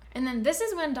Marmont. And then this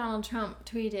is when Donald Trump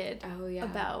tweeted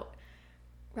about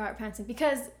Robert Pattinson,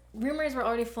 because rumors were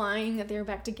already flying that they were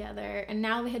back together, and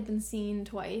now they had been seen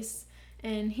twice.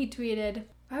 And he tweeted,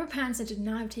 Robert Pattinson did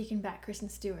not have taken back Kristen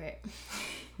Stewart.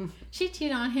 She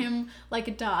cheated on him like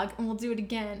a dog and will do it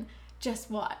again. Just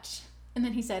watch. And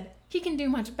then he said, he can do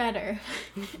much better.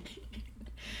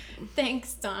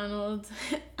 Thanks, Donald.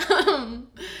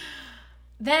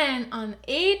 Then on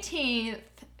 18th,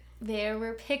 there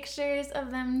were pictures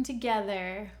of them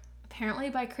together, apparently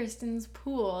by Kristen's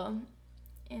pool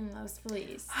in Los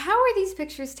Feliz. How are these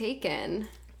pictures taken?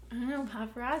 I don't know,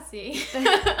 paparazzi.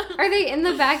 Are they in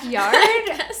the backyard? I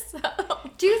guess so.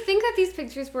 Do you think that these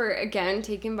pictures were, again,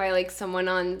 taken by, like, someone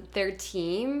on their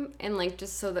team and, like,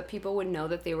 just so that people would know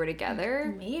that they were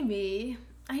together? Maybe.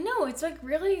 I know, it's, like,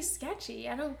 really sketchy.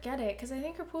 I don't get it, because I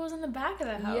think her pool's in the back of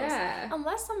the house. Yeah.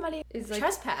 Unless somebody is like,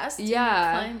 trespassed.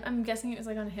 Yeah. I'm guessing it was,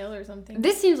 like, on a hill or something.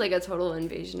 This seems like a total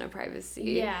invasion of privacy.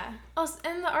 Yeah. Also,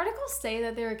 and the articles say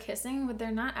that they were kissing, but they're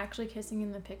not actually kissing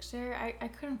in the picture. I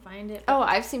couldn't find it. Oh,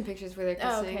 I've seen pictures where they're kissing.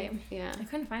 Oh, okay. Yeah. I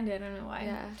couldn't find it. I don't know why.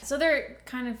 Yeah. So they're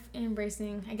kind of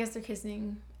embracing, I guess they're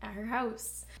kissing at her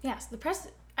house. Yeah, so the press,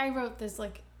 I wrote this,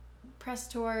 like, press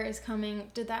tour is coming.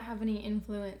 Did that have any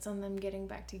influence on them getting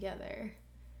back together?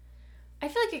 I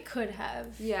feel like it could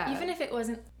have. Yeah. Even if it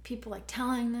wasn't people, like,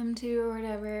 telling them to or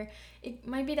whatever. It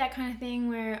might be that kind of thing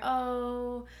where,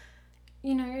 oh,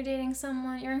 you know, you're dating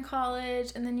someone, you're in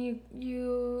college, and then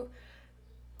you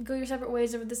go your separate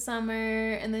ways over the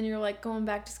summer, and then you're, like, going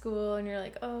back to school, and you're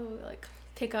like, oh, like,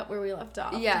 pick up where we left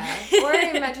off. Yeah. Or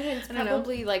I imagine it's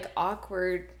probably, like,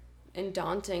 awkward and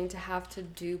daunting to have to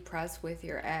do press with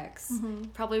your ex. Mm-hmm.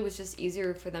 Probably was just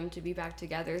easier for them to be back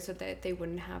together so that they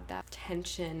wouldn't have that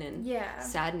tension and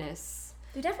sadness.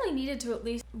 They definitely needed to at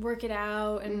least work it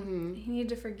out, and he needed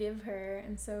to forgive her,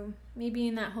 and so maybe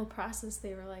in that whole process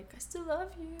they were like, I still love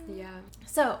you. Yeah.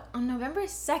 So on November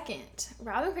 2nd,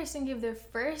 Rob and Kristen gave their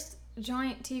first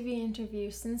joint TV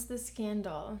interview since the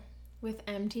scandal with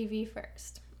MTV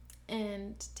First.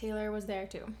 And Taylor was there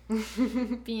too,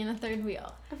 being a third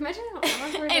wheel. Imagine how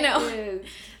awkward I know. it is.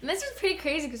 And this was pretty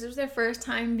crazy because it was their first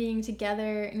time being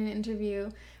together in an interview.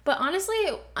 But honestly,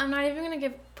 I'm not even going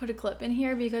to put a clip in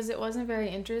here because it wasn't very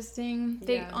interesting.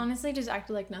 They honestly just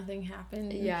acted like nothing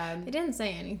happened. Yeah. They didn't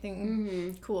say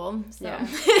anything cool. So.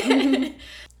 Yeah.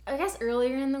 I guess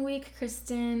earlier in the week,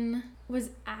 Kristen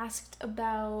was asked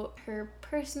about her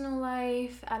personal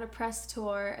life at a press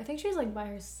tour. I think she was, like, by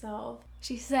herself.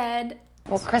 She said,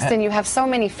 well, Kristen, you have so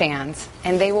many fans,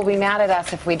 and they will be mad at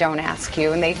us if we don't ask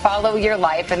you. And they follow your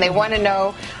life, and they want to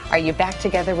know, are you back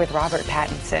together with Robert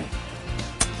Pattinson?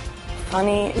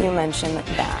 Funny you mention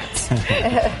that.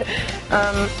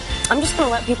 I'm just going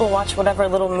to let people watch whatever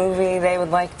little movie they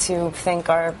would like to think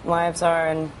our lives are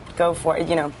and go for it,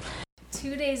 you know.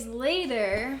 2 days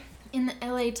later, in the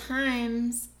LA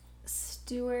Times,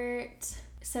 Stewart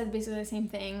said basically the same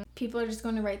thing. People are just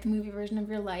going to write the movie version of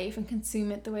your life and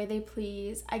consume it the way they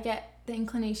please. I get the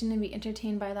inclination to be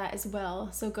entertained by that as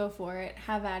well, so go for it.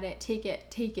 Have at it. Take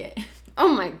it. Oh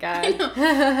my God.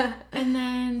 And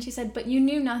then she said, but you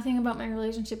knew nothing about my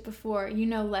relationship before. You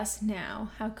know less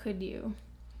now. How could you?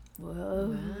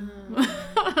 Whoa.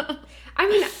 Wow. I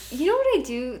mean, you know what I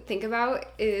do think about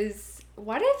is,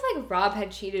 what if, like, Rob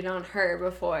had cheated on her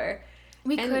before?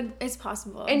 It's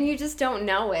possible. And you just don't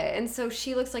know it. And so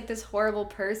she looks like this horrible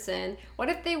person. What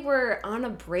if they were on a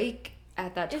break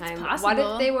at that time? It's possible. What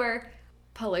if they were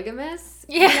polygamous?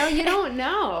 Yeah. You know, you don't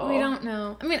know. We don't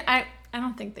know. I mean, I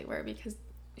don't think they were because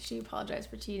she apologized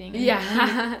for cheating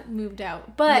and he moved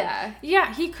out. But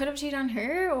yeah, he could have cheated on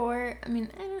her, or, I mean,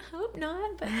 I hope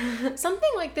not. But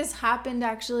something like this happened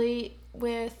actually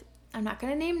with, I'm not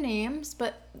going to name names,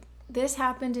 but this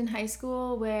happened in high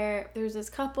school where there was this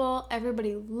couple.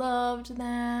 Everybody loved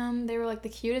them. They were, like, the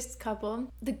cutest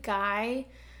couple. The guy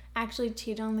actually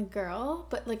cheated on the girl,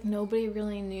 but, like, nobody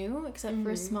really knew except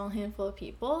for a small handful of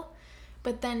people.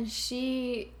 But then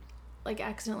she, like,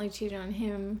 accidentally cheated on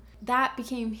him. That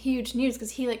became huge news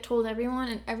because he, like, told everyone,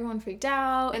 and everyone freaked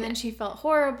out, and then she felt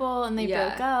horrible, and they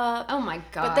broke up. Oh my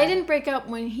God. But they didn't break up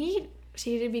when he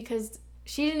cheated because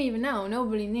she didn't even know.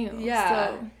 Nobody knew. Yeah.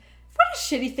 So, what a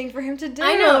shitty thing for him to do.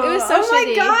 I know, it was so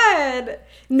shitty. Oh my God.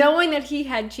 Knowing that he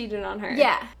had cheated on her.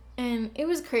 Yeah. And it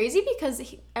was crazy because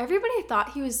everybody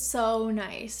thought he was so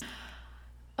nice.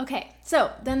 Okay,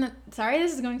 so then, sorry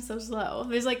this is going so slow.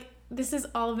 There's, like, this has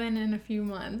all been in a few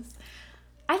months.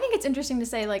 I think it's interesting to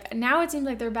say, like, now it seems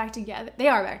like they're back together. They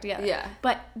are back together. Yeah.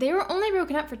 But they were only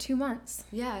broken up for 2 months.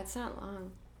 Yeah, it's not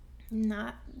long.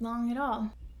 Not long at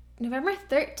all. November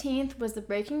 13th was the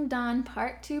Breaking Dawn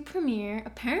Part 2 premiere.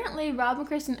 Apparently, Rob and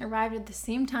Kristen arrived at the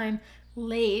same time,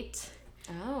 late.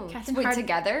 Oh. Catherine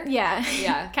together? Yeah.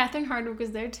 Yeah. Catherine Hardwicke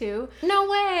was there, too. No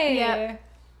way! Yeah.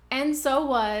 And so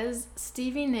was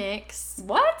Stevie Nicks.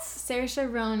 What?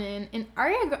 Saoirse Ronan. And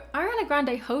Ariana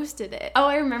Grande hosted it. Oh,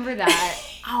 I remember that.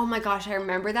 Oh my gosh, I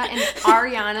remember that. And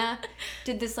Ariana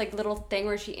did this like little thing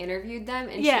where she interviewed them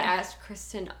and she asked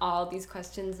Kristen all these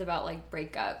questions about like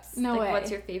breakups. No way.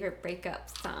 What's your favorite breakup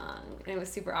song? And it was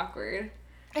super awkward.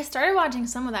 I started watching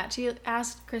some of that. She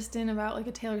asked Kristen about like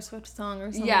a Taylor Swift song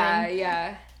or something.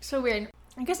 Yeah. So weird.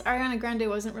 I guess Ariana Grande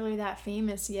wasn't really that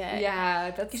famous yet.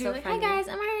 Yeah, that's so like, funny. Hi guys,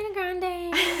 I'm Ariana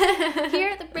Grande. Here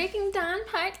at the Breaking Dawn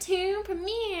Part 2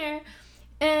 premiere.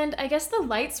 And I guess the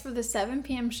lights for the 7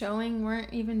 p.m. showing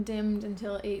weren't even dimmed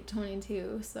until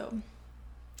 8:22, so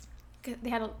they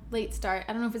had a late start.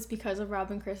 I don't know if it's because of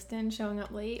Rob and Kristen showing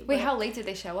up late. Wait, how late did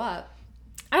they show up?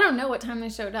 I don't know what time they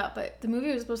showed up, but the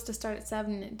movie was supposed to start at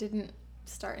 7 and it didn't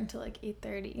start until like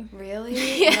 8:30.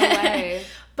 Really? Yeah. No way.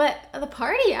 But the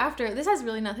party after, this has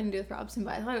really nothing to do with Robson,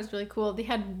 but I thought it was really cool. They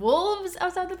had wolves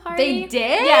outside the party. They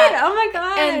did? Yeah. Oh my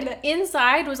god. And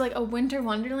inside was like a winter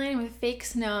wonderland with fake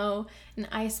snow, an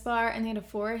ice bar, and they had a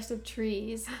forest of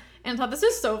trees. And I thought this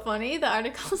was so funny. The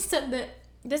article said that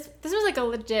this was like a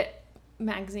legit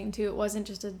magazine too. It wasn't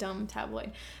just a dumb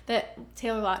tabloid. That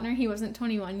Taylor Lautner, he wasn't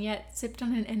 21 yet, sipped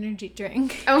on an energy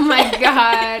drink. Oh my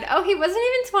god. Oh, he wasn't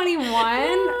even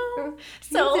 21?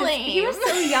 So Jesus, lame. He was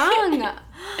so young. Can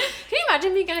you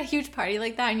imagine being at a huge party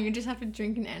like that and you just have to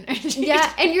drink an energy Yeah,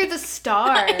 drink? and you're the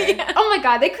star. Yeah. Oh my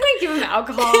god, they couldn't give him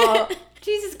alcohol.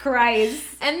 Jesus Christ.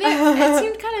 And it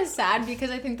seemed kind of sad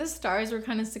because I think the stars were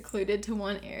kind of secluded to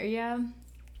one area.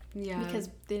 Yeah. Because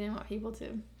they didn't want people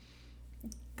to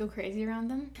go crazy around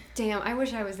them. Damn, I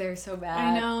wish I was there so bad.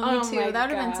 I know, me too. My That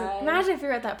would have been so... God. Imagine if you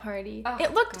were at that party. Oh,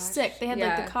 it looked gosh. sick. They had like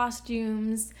Yeah. the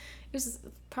costumes. It was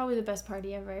probably the best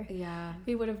party ever. Yeah.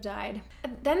 We would have died.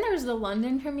 Then there was the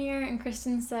London premiere, and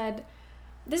Kristen said,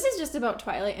 this is just about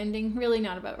Twilight ending, really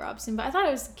not about Robson, but I thought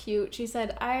it was cute. She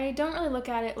said, I don't really look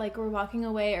at it like we're walking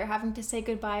away or having to say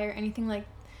goodbye or anything like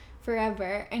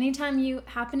forever. Anytime you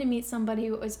happen to meet somebody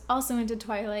who is also into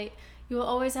Twilight, you will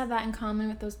always have that in common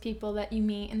with those people that you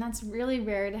meet, and that's really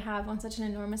rare to have on such an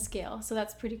enormous scale, so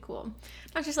that's pretty cool.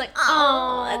 I was just like,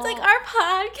 oh, it's like our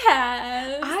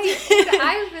podcast. What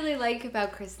I really like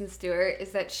about Kristen Stewart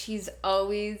is that she's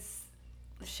always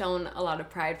shown a lot of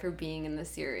pride for being in the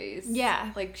series.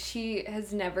 Yeah. Like, she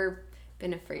has never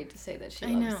been afraid to say that she I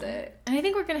loves know. it. And I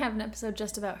think we're going to have an episode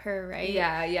just about her, right?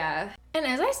 Yeah. And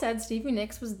as I said, Stevie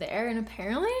Nicks was there, and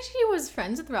apparently she was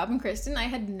friends with Rob and Kristen. I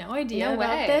had no idea No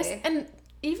about way. this. And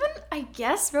even, I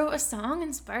guess, wrote a song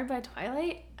inspired by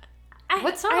Twilight.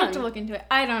 What song? I have to look into it.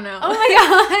 I don't know. Oh my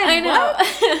god. I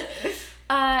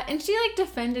know. And she, like,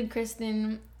 defended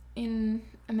Kristen in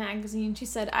a magazine. She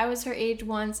said, I was her age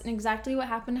once, and exactly what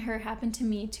happened to her happened to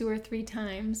me 2 or 3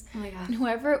 times. Oh my god. And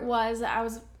whoever it was that I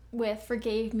was with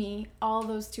forgave me all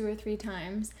those 2 or 3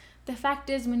 times. The fact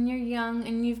is, when you're young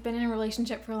and you've been in a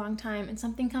relationship for a long time and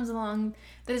something comes along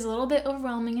that is a little bit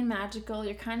overwhelming and magical,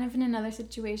 you're kind of in another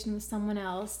situation with someone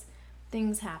else,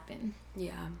 things happen.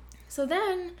 Yeah. So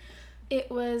then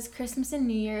it was Christmas and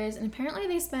New Year's, and apparently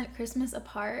they spent Christmas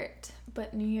apart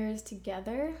but New Year's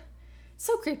together.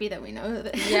 So creepy that we know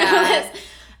that. Yeah.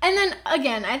 And then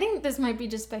again, I think this might be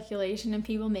just speculation and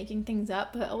people making things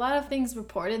up, but a lot of things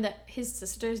reported that his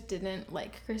sisters didn't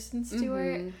like Kristen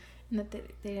Stewart and that they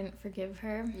didn't forgive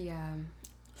her. Yeah.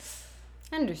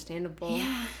 Understandable.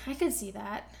 Yeah, I could see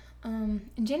that. On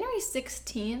January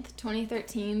 16th,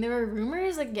 2013, there were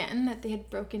rumors again that they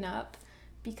had broken up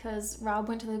because Rob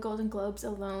went to the Golden Globes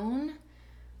alone,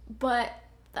 but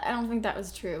I don't think that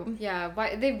was true. Yeah,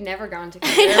 why they've never gone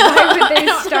together. Why would they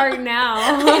start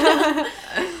now?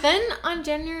 Then on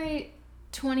January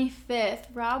 25th,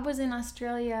 Rob was in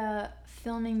Australia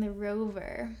filming The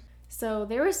Rover. So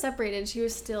they were separated. She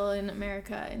was still in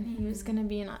America, and he was going to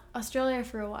be in Australia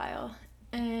for a while.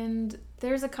 And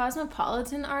there's a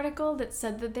Cosmopolitan article that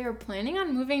said that they were planning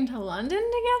on moving to London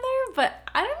together, but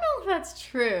I don't know if that's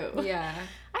true. Yeah.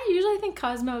 I usually think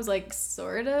Cosmo is like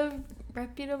sort of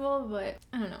reputable, but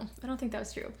I don't know. I don't think that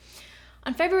was true.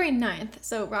 On February 9th,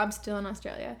 so Rob's still in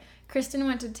Australia, Kristen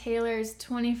went to Taylor's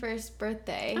 21st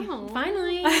birthday,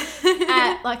 finally,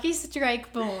 at Lucky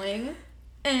Strike Bowling.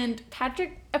 And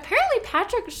Patrick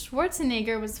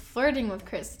Schwarzenegger was flirting with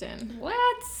Kristen.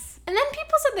 What? And then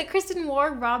people said that Kristen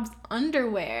wore Rob's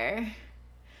underwear.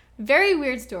 Very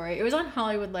weird story. It was on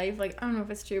Hollywood Life. Like, I don't know if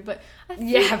it's true, but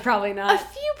Probably not. A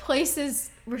few places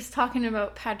were talking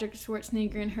about Patrick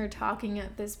Schwarzenegger and her talking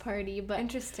at this party, but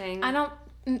interesting.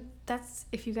 That's,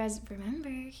 if you guys remember,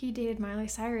 he dated Miley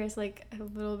Cyrus like a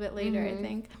little bit later, I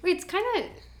think. Wait,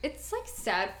 it's like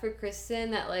sad for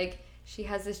Kristen that like she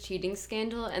has this cheating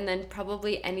scandal, and then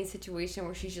probably any situation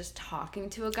where she's just talking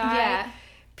to a guy,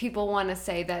 people want to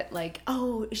say that like,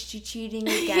 oh, is she cheating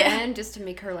again, just to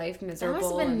make her life miserable. That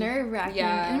must have been nerve-wracking.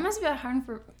 Yeah. And it must have been hard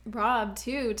for Rob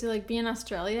too, to like be in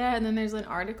Australia, and then there's an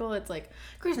article, it's like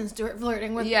Kristen Stewart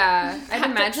flirting with I'd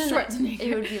imagine Schwarzenegger.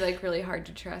 it would be like really hard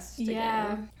to trust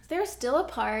again. They're still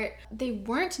apart. They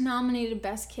weren't nominated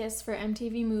Best Kiss for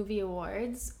MTV Movie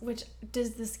Awards, which,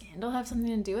 does the scandal have something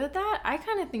to do with that? I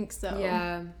kind of think so.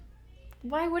 Yeah.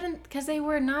 Why wouldn't, because they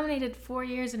were nominated 4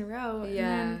 years in a row. Yeah. And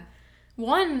then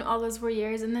won all those 4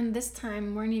 years, and then this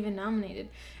time weren't even nominated.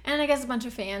 And I guess a bunch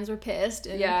of fans were pissed.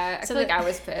 And I feel like I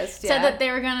was pissed. Said that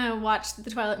they were going to watch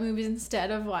the Twilight movies instead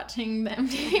of watching the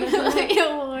MTV Movie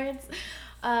Awards.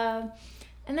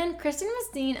 And then Kristen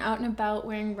was seen out and about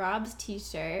wearing Rob's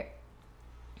t-shirt.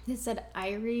 It said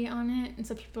Irie on it, and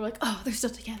so people were like, oh, they're still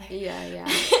together. Yeah.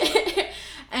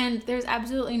 And there's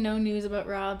absolutely no news about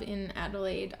Rob in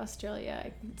Adelaide, Australia.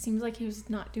 It seems like he was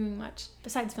not doing much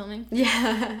besides filming.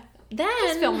 Yeah. Then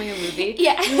just filming a movie.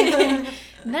 Yeah.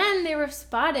 Then they were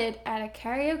spotted at a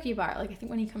karaoke bar, like I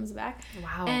think when he comes back.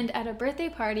 Wow. And at a birthday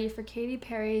party for Katy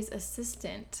Perry's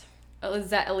assistant. Oh, is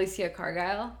that Alicia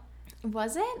Cargile?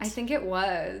 Was it? I think it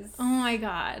was. Oh my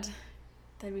god.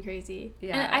 That'd be crazy.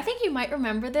 Yeah. And I think you might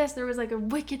remember this. There was like a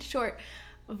wicked short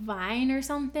Vine or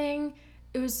something.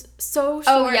 It was so short.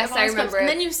 Oh, yes, I remember it. And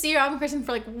then you see Rob and Kristen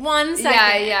for like 1 second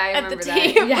I at the remember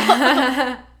table.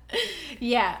 that.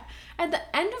 Yeah. At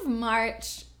the end of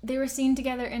March, they were seen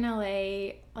together in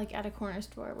LA, like at a corner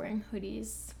store wearing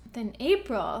hoodies. Then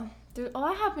April, a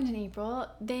lot happened in April.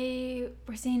 They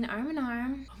were seen arm in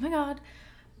arm. Oh my god.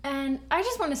 And I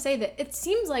just want to say that it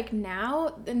seems like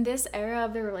now, in this era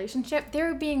of their relationship,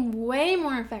 they're being way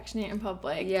more affectionate in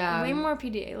public. Yeah. Way more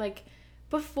PDA. Like,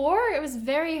 before, it was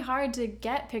very hard to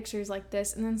get pictures like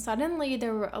this. And then suddenly,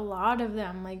 there were a lot of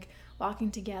them, like,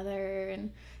 walking together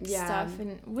and stuff.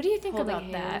 And what do you think Holding about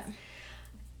hands. that?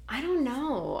 I don't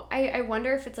know. I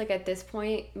wonder if it's like at this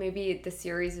point, maybe the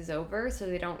series is over, so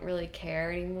they don't really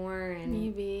care anymore. And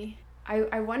Maybe.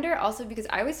 I wonder also, because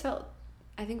I always felt,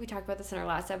 I think we talked about this in our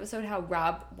last episode, how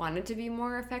Rob wanted to be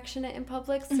more affectionate in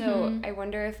public. So I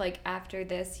wonder if like after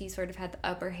this, he sort of had the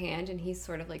upper hand and he's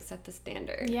sort of like set the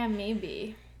standard. Yeah,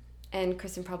 maybe. And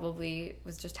Kristen probably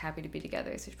was just happy to be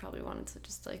together, so she probably wanted to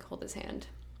just like hold his hand.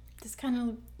 This kind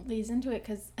of leads into it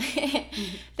because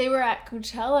they were at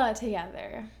Coachella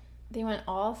together. They went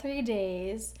all 3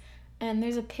 days, and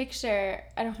there's a picture,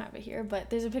 I don't have it here, but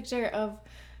there's a picture of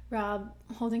Rob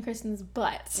holding Kristen's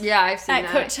butt. Yeah, I've seen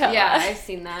that. Coachella. Yeah, I've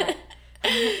seen that.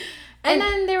 and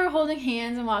then they were holding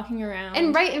hands and walking around.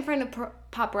 And right in front of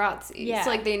paparazzi. Yeah. So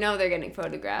like they know they're getting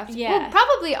photographed. Yeah. Well,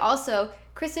 probably also,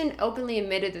 Kristen openly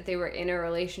admitted that they were in a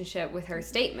relationship with her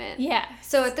statement. Yeah.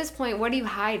 So at this point, what are you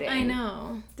hiding? I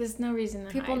know. There's no reason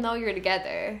to People hide. know you're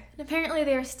together. And apparently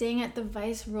they were staying at the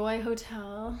Viceroy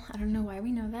Hotel. I don't know why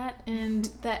we know that. And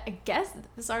that, I guess,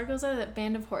 this article said that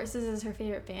Band of Horses is her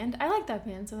favorite band. I like that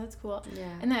band, so that's cool.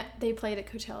 Yeah. And that they played at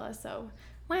Coachella, so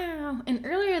wow. And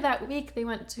earlier that week, they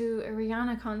went to a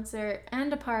Rihanna concert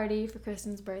and a party for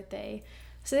Kristen's birthday.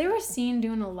 So they were seen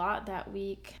doing a lot that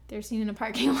week. They were seen in a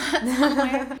parking lot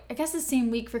somewhere. I guess the same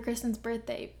week for Kristen's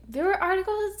birthday. There were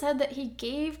articles that said that he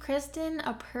gave Kristen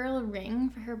a pearl ring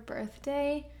for her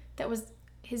birthday that was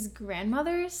his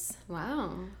grandmother's.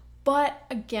 Wow. But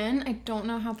again, I don't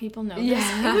know how people know this.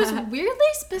 Yeah. It was weirdly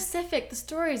specific, the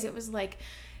stories. It was like,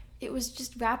 it was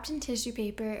just wrapped in tissue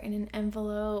paper in an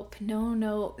envelope, no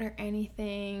note or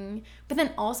anything. But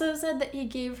then also said that he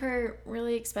gave her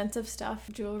really expensive stuff,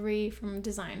 jewelry from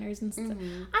designers and stuff.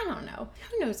 Mm-hmm. I don't know.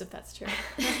 Who knows if that's true?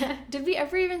 Did we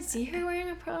ever even see her wearing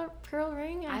a pearl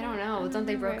ring? I don't know. Don't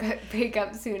they break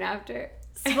up soon after?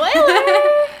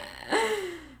 Spoiler!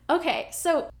 Okay,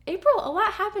 so April, a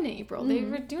lot happened in April. They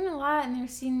were doing a lot, and they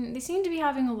seemed to be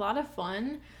having a lot of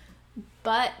fun.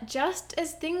 But just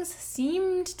as things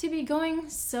seemed to be going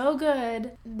so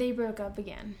good, they broke up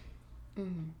again.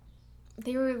 Mm-hmm.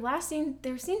 They were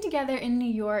seen together in New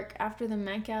York after the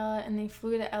Met Gala, and they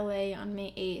flew to LA on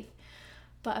May 8th.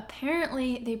 But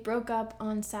apparently, they broke up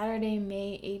on Saturday,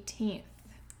 May 18th.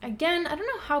 Again, I don't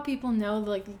know how people know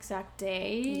the exact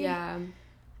day. Yeah.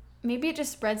 Maybe it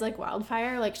just spreads like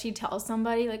wildfire. Like, she tells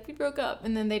somebody, like, we broke up,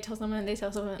 and then they tell someone, and they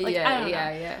tell someone. Like, I don't know.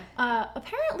 Yeah.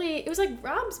 Apparently, it was like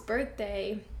Rob's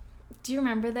birthday Do you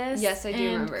remember this? Yes, I do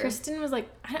remember. Kristen was like,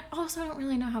 I don't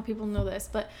really know how people know this,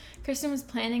 but Kristen was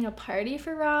planning a party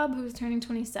for Rob, who was turning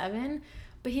 27,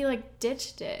 but he like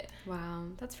ditched it. Wow,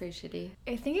 that's pretty shitty.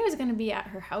 I think it was going to be at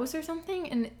her house or something,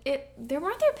 and there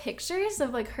weren't there pictures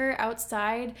of like her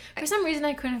outside. For some reason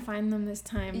I couldn't find them this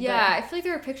time. Yeah, I feel like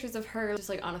there were pictures of her just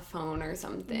like on a phone or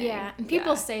something. Yeah, and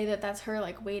people say that that's her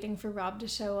like waiting for Rob to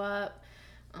show up.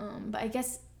 But I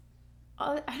guess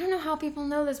I don't know how people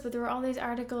know this, but there were all these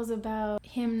articles about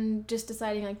him just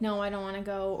deciding like, no, I don't want to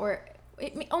go, or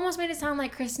it almost made it sound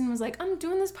like Kristen was like, I'm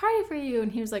doing this party for you,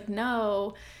 and he was like,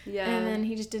 no. Yeah. And then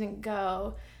he just didn't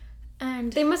go.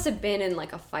 And they must have been in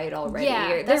like a fight already.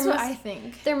 Yeah, that's what I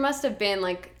think. There must have been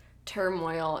like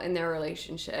turmoil in their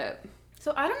relationship.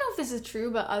 So I don't know if this is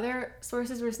true, but other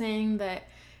sources were saying that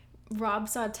Rob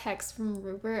saw texts from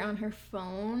Rupert on her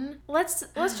phone. Let's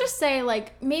just say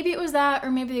like maybe it was that,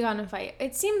 or maybe they got in a fight.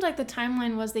 It seemed like the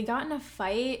timeline was they got in a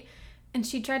fight, and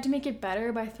she tried to make it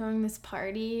better by throwing this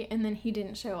party, and then he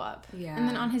didn't show up. Yeah. And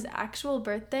then on his actual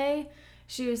birthday,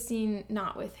 she was seen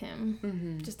not with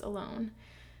him, just alone.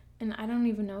 And I don't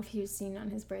even know if he was seen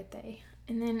on his birthday.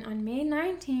 And then on May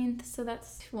 19th, so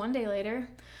that's one day later,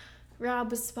 Rob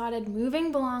was spotted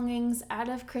moving belongings out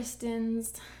of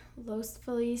Kristen's Los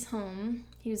Feliz home.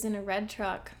 He was in a red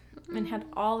truck and had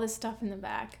all this stuff in the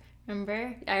back.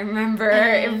 Remember? I remember.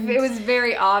 It was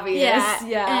very obvious.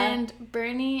 Yeah. And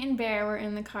Bernie and Bear were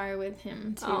in the car with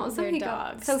him too. Oh, so their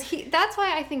dogs. That's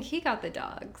why I think he got the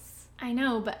dogs. I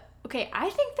know, but okay, I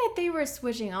think that they were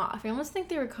switching off. I almost think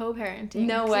they were co-parenting.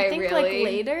 No way, I think really?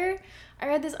 like later, I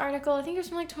read this article, I think it was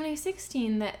from like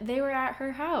 2016, that they were at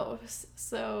her house.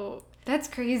 So that's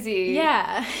crazy.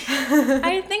 Yeah.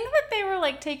 I think that they were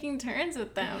like taking turns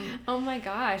with them. Oh my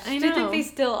gosh. I know. Do you think they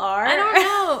still are? I don't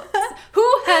know.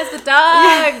 Who has the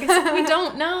dogs? We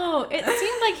don't know. It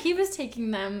seemed like he was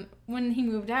taking them when he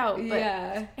moved out. But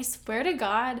yeah. I swear to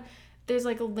God, there's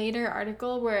like a later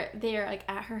article where they are like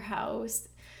at her house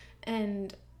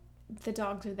and the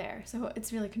dogs are there. So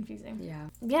it's really confusing. Yeah.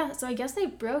 Yeah, so I guess they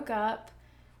broke up,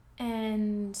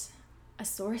 and a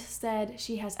source said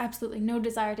she has absolutely no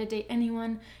desire to date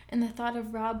anyone, and the thought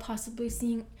of Rob possibly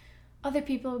seeing other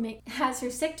people has her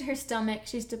sick to her stomach.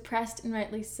 She's depressed, and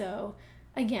rightly so.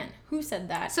 Again, who said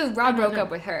that? So Rob broke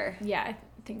up with her. Yeah, I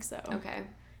think so. Okay.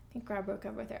 I think Rob broke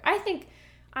up with her.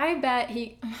 I bet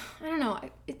he, I don't know,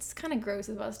 it's kind of gross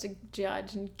of us to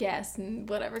judge and guess and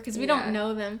whatever, because we don't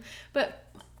know them, but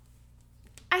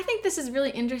I think this is really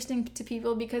interesting to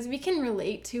people because we can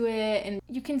relate to it, and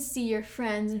you can see your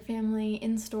friends and family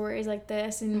in stories like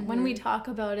this, and when we talk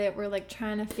about it, we're like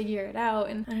trying to figure it out,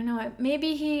 and I don't know,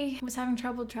 maybe he was having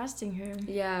trouble trusting her.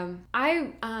 Yeah.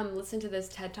 I listened to this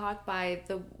TED Talk by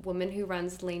the woman who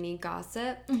runs Lainey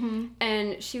Gossip,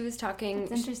 and she was talking...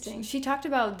 That's interesting. She talked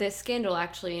about this scandal,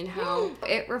 actually, and how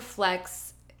it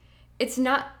reflects... It's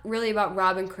not really about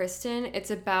Rob and Kristen.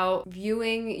 It's about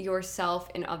viewing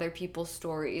yourself in other people's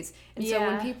stories. And so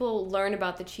when people learn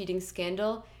about the cheating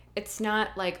scandal, it's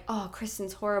not like, oh,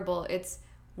 Kristen's horrible. It's,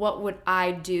 what would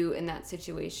I do in that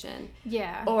situation?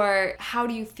 Yeah. Or how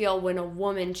do you feel when a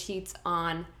woman cheats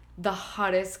on the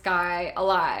hottest guy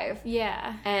alive?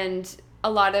 Yeah. And a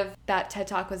lot of that TED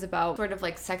Talk was about sort of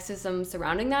like sexism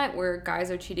surrounding that, where guys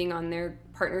are cheating on their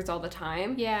partners all the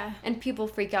time. Yeah. And people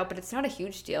freak out, but it's not a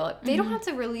huge deal. They don't have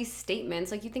to release statements.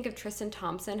 Like, you think of Tristan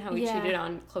Thompson, how he cheated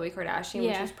on Khloe Kardashian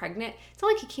when she was pregnant. It's not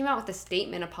like he came out with a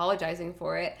statement apologizing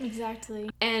for it.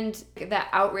 Exactly. And that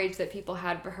outrage that people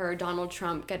had for her, Donald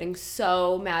Trump getting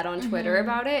so mad on Twitter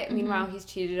about it. Meanwhile, he's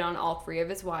cheated on all 3 of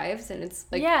his wives, and it's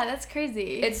like... Yeah, that's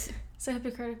crazy. It's... so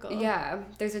hypocritical. Yeah,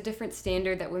 there's a different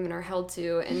standard that women are held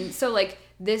to. And so, like,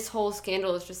 this whole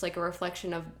scandal is just, like, a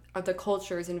reflection of the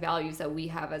cultures and values that we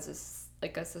have as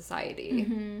a society.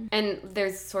 And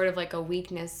there's sort of, like, a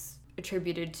weakness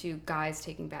attributed to guys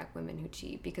taking back women who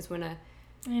cheat. Because when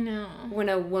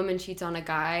a woman cheats on a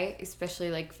guy, especially,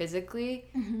 like, physically,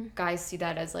 guys see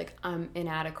that as, like, I'm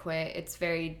inadequate. It's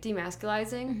very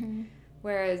demasculizing.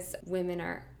 Whereas women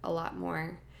are a lot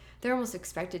more... They're almost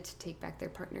expected to take back their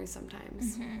partners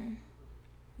sometimes.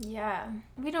 Yeah.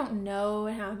 We don't know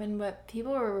what happened, but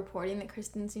people were reporting that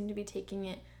Kristen seemed to be taking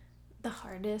it the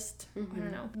hardest. I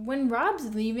don't know. When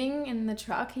Rob's leaving in the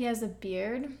truck, he has a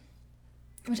beard,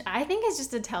 which I think is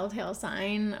just a telltale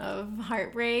sign of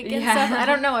heartbreak and stuff. I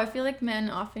don't know. I feel like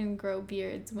men often grow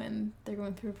beards when they're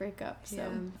going through a breakup. So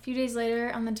a few days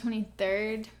later, on the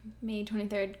 23rd, May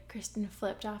 23rd, Kristen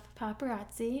flipped off a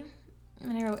paparazzi.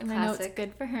 And I wrote in my notes, Classic.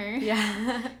 good for her.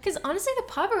 Yeah. Because honestly, the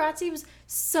paparazzi was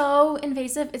so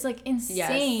invasive. It's like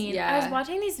insane. Yes, yeah. I was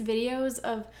watching these videos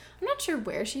of, I'm not sure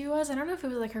where she was. I don't know if it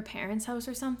was like her parents' house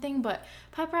or something, but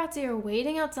paparazzi are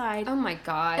waiting outside. Oh my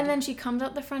God. And then she comes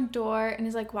out the front door and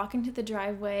is like walking to the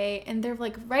driveway, and they're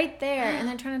like right there and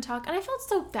they're trying to talk. And I felt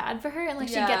so bad for her. And like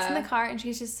she gets in the car and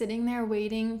she's just sitting there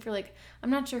waiting for like, I'm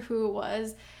not sure who it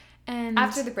was. And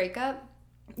after the breakup?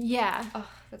 Yeah. Oh,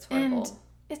 that's horrible. And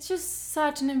it's just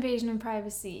such an invasion of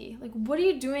privacy. Like, what are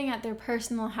you doing at their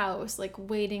personal house, like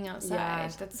waiting outside? Yeah,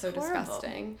 that's so horrible.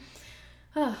 disgusting.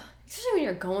 Especially when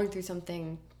you're going through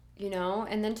something, you know,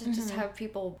 and then to just have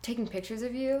people taking pictures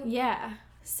of you. Yeah.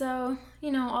 So,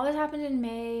 you know, all this happened in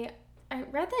May. I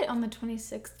read that on the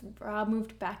 26th, Rob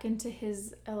moved back into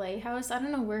his LA house. I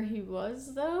don't know where he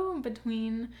was, though,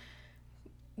 between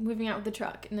moving out with the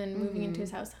truck and then moving into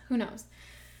his house. Who knows?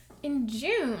 In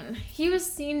June, he was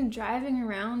seen driving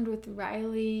around with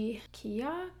Riley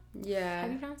Keough. Yeah. How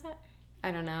do you pronounce that?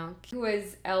 I don't know. Who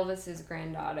was Elvis's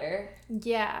granddaughter.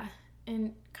 Yeah.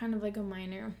 And kind of like a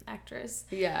minor actress.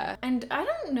 Yeah. And I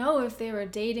don't know if they were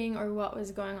dating or what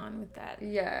was going on with that.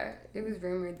 Yeah. It was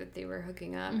rumored that they were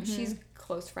hooking up. She's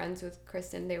close friends with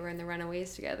Kristen. They were in The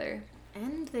Runaways together.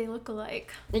 And they look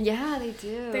alike. Yeah, they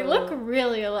do. They look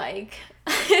really alike.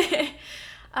 It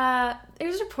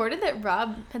was reported that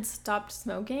Rob had stopped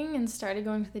smoking and started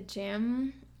going to the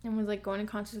gym and was like going to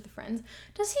concerts with friends.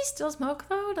 Does he still smoke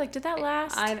though? Like, did that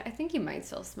last? I think he might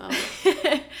still smoke,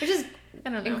 which is I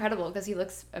don't know. incredible because he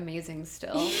looks amazing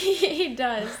still. He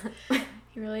does.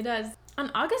 He really does. On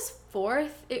August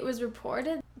 4th, it was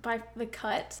reported by The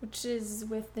Cut, which is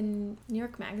with the New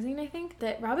York Magazine, I think,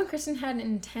 that Rob and Kristen had an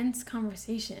intense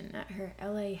conversation at her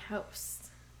LA house.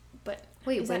 But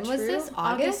wait, is when that was true? this?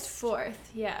 August 4th,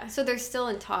 yeah. So they're still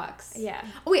in talks. Yeah.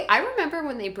 Oh, wait, I remember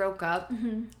when they broke up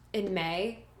in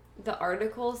May, the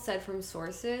article said from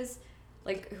sources,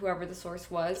 like whoever the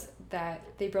source was, that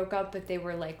they broke up but they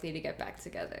were likely to get back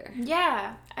together.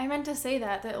 Yeah, I meant to say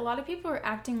that a lot of people were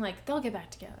acting like they'll get back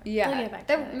together. Yeah, they'll get back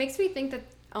that together. makes me think that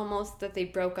almost that they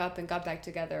broke up and got back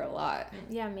together a lot.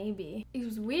 Yeah, maybe. It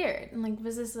was weird. And like,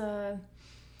 was this a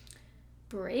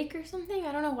break or something?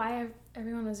 I don't know why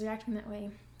everyone was reacting that way.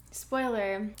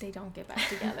 Spoiler, they don't get back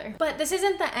together. But this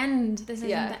isn't the end. This isn't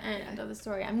the end of the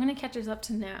story. I'm going to catch us up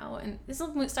to now, and this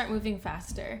will start moving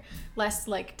faster, less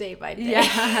like day by day.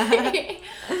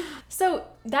 Yeah. So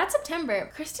that September,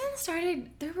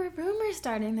 there were rumors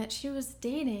starting that she was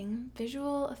dating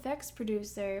visual effects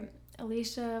producer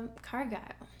Alicia Cargile.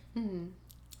 Mm-hmm.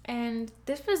 And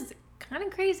this was kind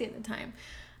of crazy at the time.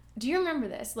 Do you remember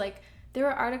this? Like, there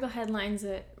were article headlines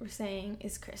that were saying,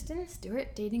 is Kristen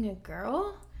Stewart dating a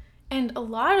girl? And a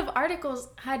lot of articles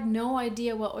had no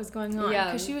idea what was going on. Yeah.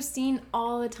 Because she was seen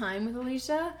all the time with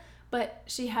Alicia, but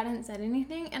she hadn't said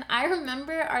anything. And I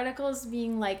remember articles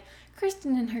being like,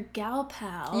 Kristen and her gal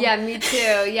pal. Yeah, me too.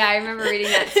 Yeah, I remember reading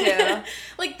that too.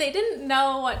 Like, they didn't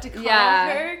know what to call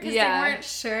her because yeah. they weren't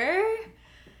sure.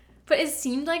 But it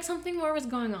seemed like something more was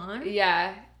going on.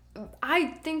 Yeah. I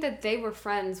think that they were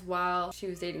friends while she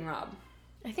was dating Rob.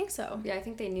 I think so. Yeah, I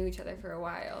think they knew each other for a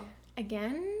while.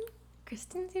 Again,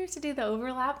 Kristen seems to do the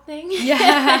overlap thing.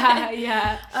 Yeah,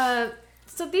 yeah.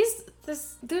 So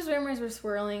those rumors were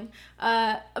swirling.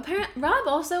 Apparently, Rob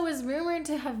also was rumored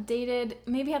to have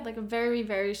maybe had like a very,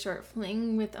 very short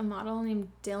fling with a model named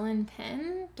Dylan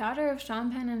Penn, daughter of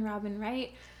Sean Penn and Robin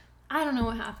Wright. I don't know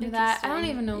what happened to that. I don't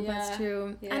even know if that's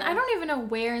true. Yeah. And I don't even know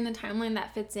where in the timeline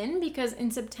that fits in, because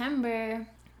in September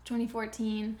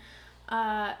 2014,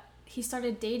 he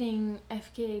started dating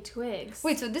FKA Twigs.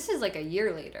 Wait, so this is like a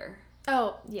year later.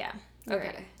 Oh, yeah. Okay.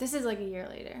 Right. This is like a year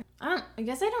later. I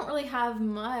guess I don't really have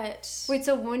much. Wait,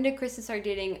 so when did Kristen start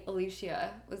dating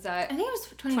Alicia? Was that? I think it was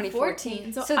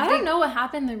 2014. So I don't know what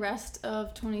happened the rest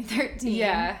of 2013.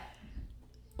 Yeah.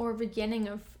 Or beginning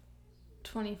of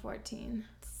 2014.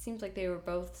 Seems like they were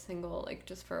both single, like,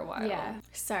 just for a while. Yeah.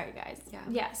 Sorry, guys. Yeah.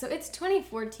 Yeah, so it's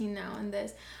 2014 now in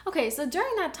this. Okay, so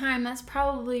during that time, that's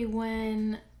probably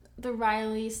when the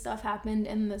Riley stuff happened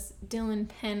and this Dylan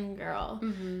Penn girl.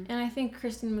 Mm-hmm. And I think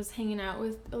Kristen was hanging out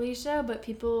with Alicia, but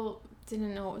people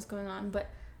didn't know what was going on. But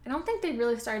I don't think they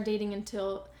really started dating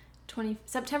until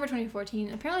September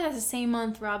 2014. Apparently that's the same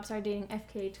month Rob started dating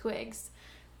FKA Twigs,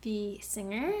 the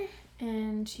singer.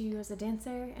 And she was a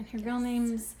dancer, and her real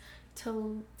name's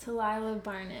Talila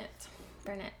Barnett.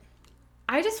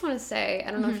 I just want to say,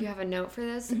 I don't know if you have a note for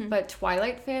this, but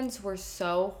Twilight fans were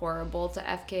so horrible to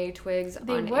FKA Twigs on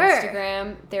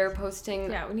Instagram. They were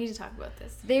posting... Yeah, we need to talk about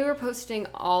this. They were posting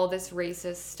all this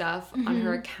racist stuff on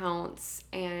her accounts,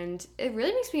 and it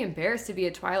really makes me embarrassed to be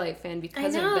a Twilight fan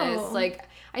because of this. Like,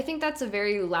 I think that's a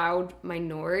very loud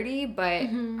minority, but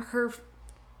her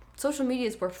social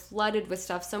medias were flooded with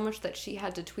stuff so much that she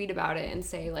had to tweet about it and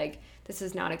say, like, this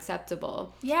is not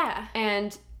acceptable. Yeah.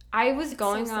 And I was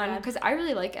going on, because I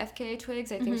really like FKA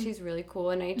Twigs. I think she's really cool,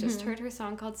 and I just heard her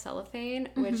song called Cellophane,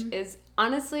 which is,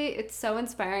 honestly, it's so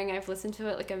inspiring. I've listened to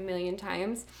it like a million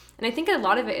times, and I think a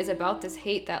lot of it is about this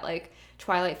hate that, like,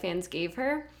 Twilight fans gave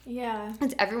her. Yeah.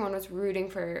 And everyone was rooting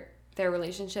for their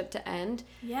relationship to end.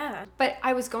 Yeah. But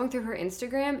I was going through her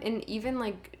Instagram, and even,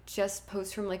 like, just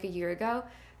posts from, like, a year ago,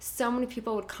 so many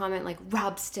people would comment, like,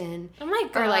 Robston. Oh my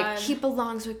God. Or, like, he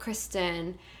belongs with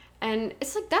Kristen. And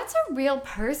it's like, that's a real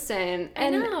person.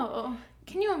 And I know.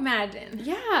 Can you imagine?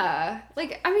 Yeah.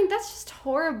 Like, I mean, that's just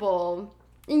horrible.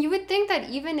 And you would think that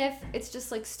even if it's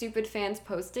just, like, stupid fans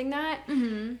posting that,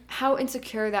 how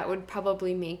insecure that would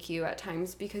probably make you at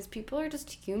times, because people are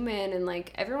just human, and,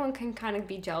 like, everyone can kind of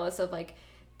be jealous of, like,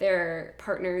 their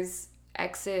partner's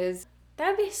exes.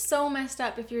 That'd be so messed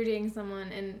up if you were dating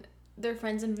someone and their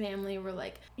friends and family were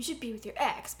like, you should be with your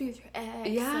ex,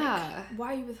 Yeah. Like,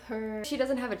 why are you with her? She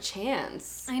doesn't have a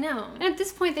chance. I know. And at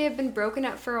this point, they have been broken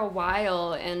up for a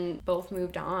while and both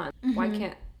moved on. Why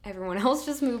can't everyone else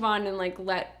just move on and, like,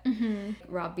 let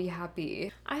Rob be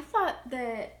happy? I thought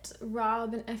that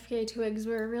Rob and FKA Twigs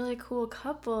were a really cool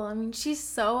couple. I mean, she's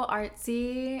so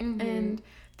artsy, and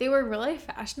they were really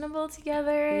fashionable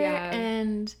together. Yeah.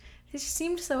 And they just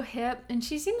seemed so hip, and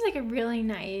she seems like a really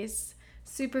nice,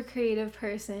 super creative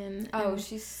person. Oh,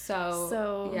 she's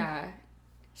so yeah.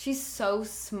 She's so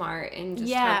smart in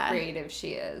just how creative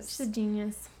she is. She's a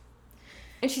genius.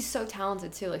 And she's so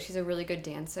talented too. Like, she's a really good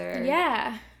dancer.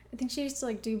 Yeah. I think she used to,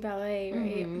 like, do ballet,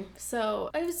 right?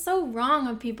 So it was so wrong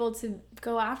of people to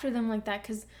go after them like that,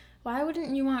 because why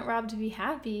wouldn't you want Rob to be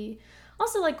happy?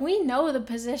 Also, like, we know the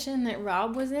position that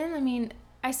Rob was in. I mean,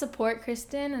 I support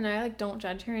Kristen, and I, like, don't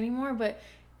judge her anymore, but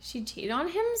she cheated on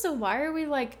him, so why are we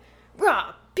like,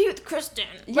 Rob, be with Kristen?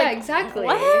 Yeah, like, exactly.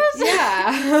 What?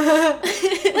 Yeah.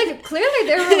 Like, clearly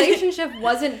their relationship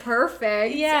wasn't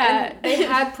perfect. Yeah. And they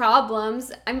had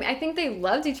problems. I mean, I think they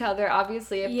loved each other,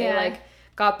 obviously, if they, like,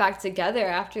 got back together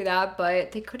after that,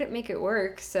 but they couldn't make it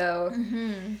work, so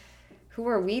who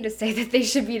are we to say that they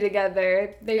should be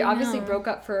together? They obviously broke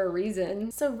up for a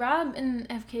reason. So Rob and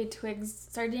FKA Twigs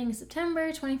started dating in September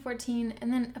 2014,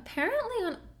 and then apparently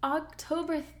on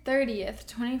October 30th,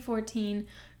 2014,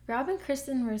 Rob and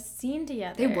Kristen were seen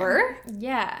together. They were?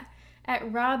 Yeah.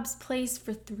 At Rob's place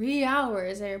for 3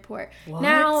 hours, they report. What?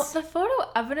 Now, the photo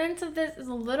evidence of this is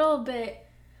a little bit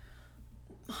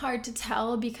hard to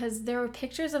tell, because there were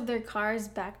pictures of their cars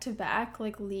back to back,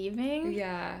 like, leaving.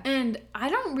 Yeah. And I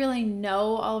don't really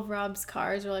know all of Rob's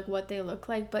cars or, like, what they look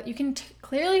like, but you can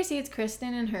clearly see it's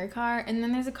Kristen in her car, and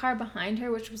then there's a car behind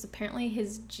her, which was apparently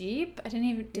his Jeep. Did he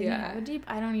have a Jeep?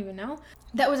 I don't even know.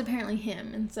 That was apparently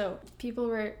him, and so people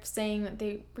were saying that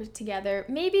they were together.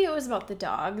 Maybe it was about the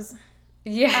dogs.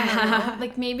 Yeah. I don't know.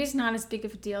 Like, maybe it's not as big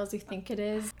of a deal as you think it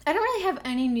is. I don't really have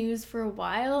any news for a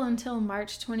while until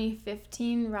March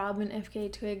 2015. Rob and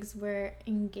FKA Twigs were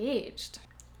engaged.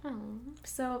 Oh.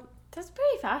 So that's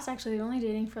pretty fast, actually. They're only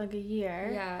dating for like a year.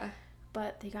 Yeah.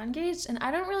 But they got engaged, and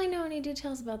I don't really know any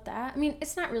details about that. I mean,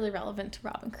 it's not really relevant to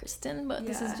Rob and Kristen, but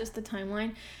this is just the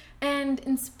timeline. And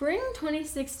in spring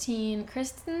 2016,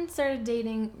 Kristen started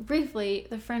dating, briefly,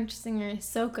 the French singer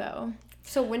Soko.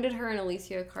 So when did her and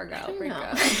Alicia Cargyle break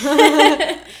up?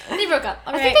 They broke up.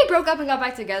 I think they broke up and got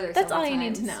back together. That's all you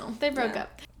need to know. They broke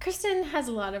up. Kristen has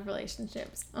a lot of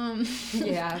relationships.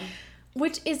 Yeah.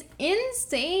 Which is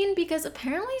insane, because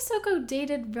apparently Soko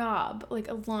dated Rob, like,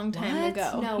 a long time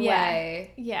ago. No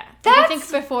way. Yeah. That's I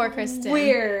think before Kristen.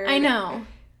 Weird. I know.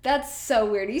 That's so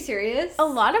weird. Are you serious? A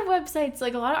lot of websites,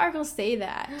 like, a lot of articles say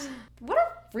that. What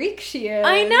a freak she is.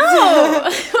 I know.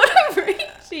 What a freak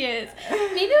she is.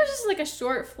 Maybe it was just, like, a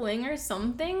short fling or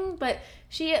something, but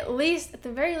she at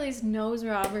the very least, knows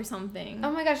Rob or something.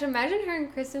 Oh my gosh, imagine her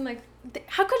and Kristen, like,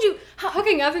 how could you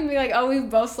hooking up and be like, oh, we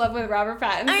both slept with Robert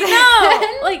Pattinson.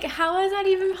 I know. Like, how is that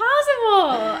even possible?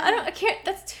 I can't.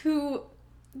 That's too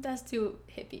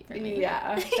hippie for me.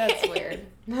 Yeah, that's weird.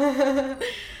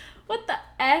 What the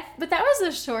F? But that was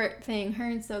a short thing, her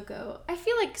and Soko. I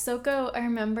feel like Soko, I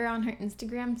remember on her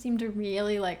Instagram, seemed to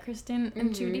really like Kristen,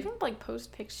 and she would even, like,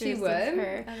 post pictures of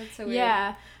her. Oh, that's so weird.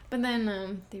 Yeah, but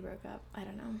then they broke up. I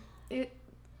don't know. It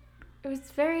was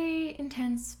very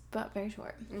intense, but very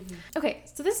short. Okay,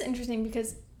 so this is interesting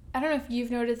because I don't know if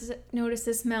you've noticed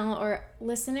this, Mel, or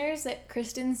listeners, that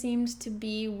Kristen seems to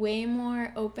be way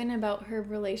more open about her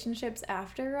relationships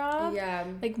after Rob. Yeah.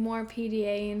 Like more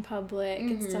PDA in public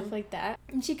and stuff like that.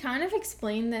 And she kind of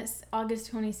explained this August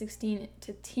 2016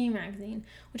 to T Magazine,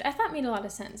 which I thought made a lot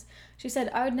of sense. She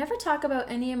said, "I would never talk about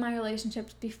any of my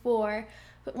relationships before,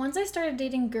 but once I started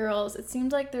dating girls, it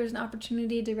seemed like there was an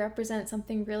opportunity to represent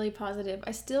something really positive.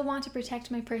 I still want to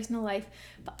protect my personal life,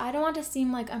 but I don't want to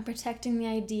seem like I'm protecting the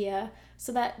idea,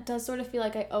 so that does sort of feel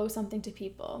like I owe something to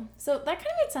people." So that kind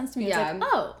of made sense to me. Yeah. It's like,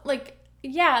 oh, like,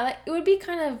 yeah, like, it would be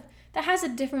kind of, that has a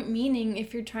different meaning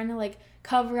if you're trying to, like,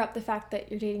 cover up the fact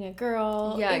that you're dating a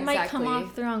girl. Yeah, it might come exactly.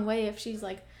 off the wrong way if she's,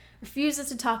 like, refuses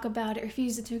to talk about it,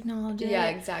 refuses to acknowledge it. Yeah,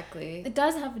 exactly. It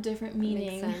does have a different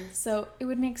meaning. Makes sense. So it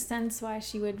would make sense why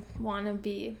she would want to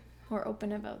be more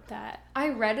open about that. I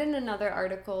read in another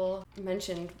article,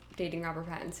 mentioned dating Robert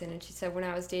Pattinson, and she said, when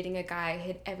I was dating a guy, I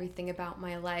hid everything about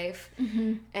my life,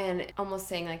 and almost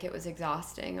saying like it was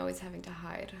exhausting, always having to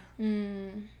hide.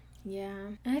 Yeah.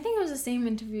 And I think it was the same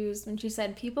interviews when she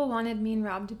said, people wanted me and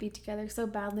Rob to be together so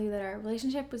badly that our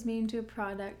relationship was made into a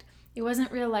product. It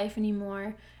wasn't real life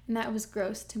anymore, and that was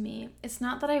gross to me. It's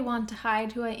not that I want to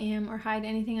hide who I am or hide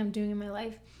anything I'm doing in my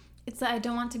life. It's that I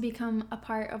don't want to become a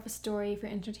part of a story for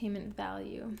entertainment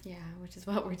value. Yeah, which is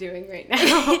what we're doing right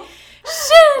now.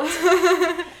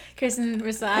 Shit! Kristen,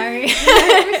 we're sorry.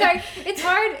 We're sorry. It's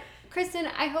hard. Kristen,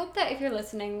 I hope that if you're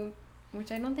listening,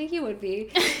 which I don't think you would be,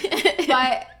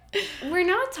 but we're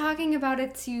not talking about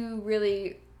it to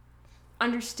really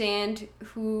understand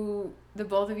who the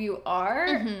both of you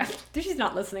are. She's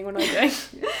not listening when I'm doing.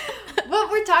 But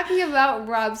we're talking about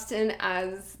Robston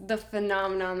as the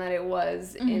phenomenon that it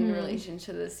was in relation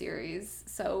to the series.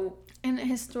 So An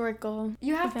historical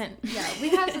event. Yeah, we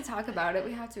have to talk about it.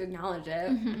 We have to acknowledge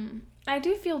it. I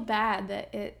do feel bad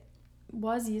that it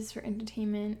was used for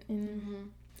entertainment,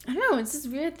 and I don't know, it's this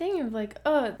weird thing of like,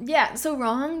 oh, yeah, so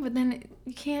wrong, but then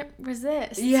you can't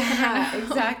resist. Yeah,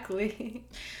 exactly.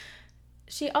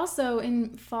 She also,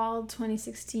 in fall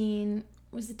 2016,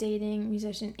 was dating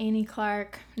musician Annie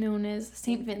Clark, known as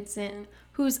St. Vincent,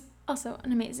 who's also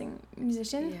an amazing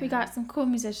musician. Yeah. We got some cool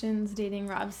musicians dating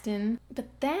Robston. But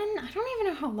then, I don't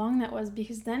even know how long that was,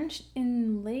 because then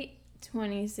in late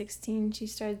 2016, she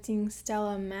started seeing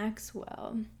Stella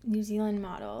Maxwell, New Zealand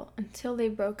model, until they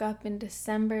broke up in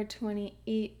December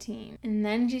 2018. And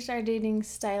then she started dating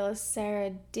stylist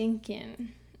Sarah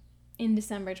Dinkin in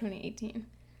December 2018.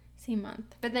 Same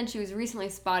month. But then she was recently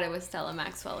spotted with Stella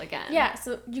Maxwell again. Yeah,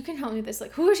 so you can help me with this.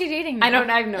 Like, who is she dating now?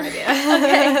 I have no idea.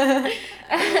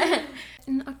 Okay.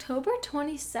 In October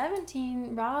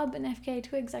 2017, Rob and FKA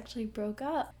Twigs actually broke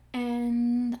up.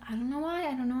 And I don't know why.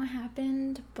 I don't know what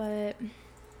happened, but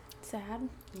sad.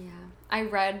 Yeah. I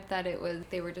read that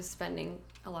they were just spending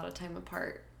a lot of time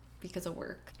apart because of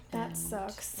work. That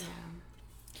sucks. Yeah.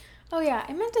 Oh yeah,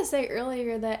 I meant to say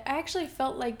earlier that I actually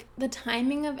felt like the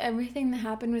timing of everything that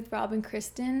happened with Rob and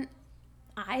Kristen,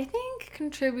 I think,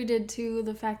 contributed to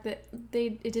the fact that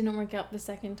it didn't work out the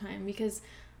second time, because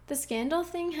the scandal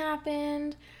thing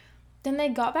happened, then they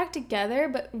got back together,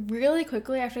 but really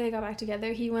quickly after they got back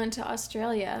together, he went to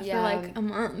Australia for like a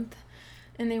month,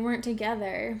 and they weren't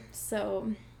together.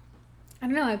 So I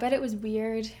don't know, I bet it was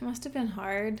weird. It must have been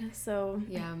hard. So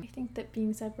yeah, I think that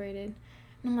being separated,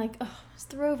 and I'm like, oh, is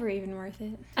The Rover even worth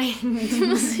it?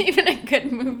 Was it even a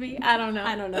good movie? I don't know.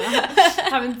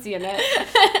 Haven't seen it.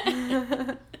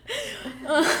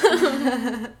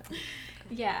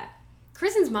 Yeah.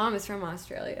 Kristen's mom is from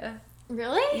Australia.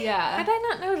 Really? Yeah. How did I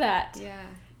not know that? Yeah.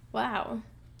 Wow.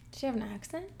 Does she have an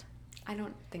accent? I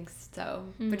don't think so.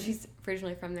 But she's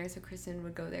originally from there, so Kristen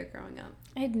would go there growing up.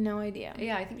 I had no idea.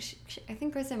 Yeah, I think I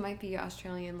think Kristen might be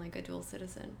Australian, like a dual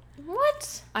citizen.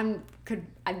 What?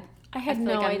 I had feel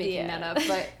no like I'm idea. making that up,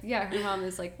 but yeah, her mom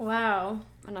is like wow,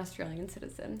 an Australian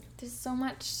citizen. There's so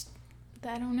much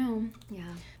that I don't know.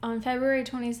 Yeah. On February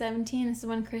 2017, this is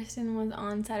when Kristen was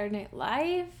on Saturday Night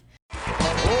Live.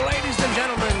 Ladies and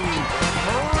gentlemen,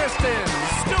 Kristen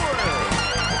Stewart.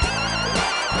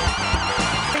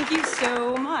 Thank you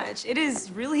so much. It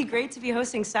is really great to be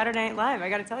hosting Saturday Night Live, I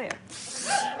gotta tell you.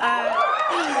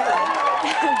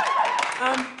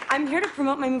 I'm here to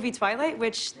promote my movie Twilight,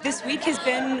 which this week has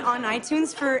been on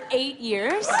iTunes for 8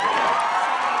 years.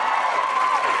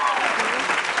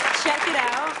 Check it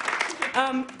out.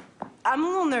 I'm a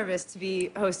little nervous to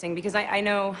be hosting because I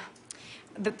know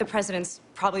that the president's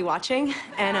probably watching,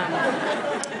 and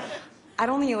I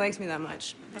don't think he likes me that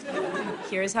much.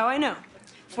 Here's how I know.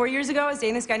 4 years ago, I was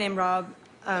dating this guy named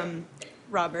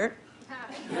Robert.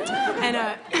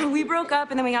 And we broke up,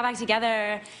 and then we got back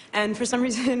together, and for some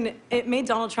reason, it made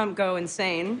Donald Trump go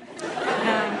insane.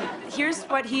 Here's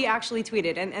what he actually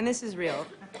tweeted, and this is real.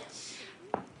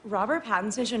 Robert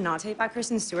Pattinson should not take back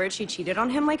Kristen Stewart. She cheated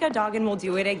on him like a dog and will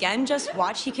do it again. Just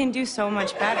watch, he can do so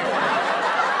much better.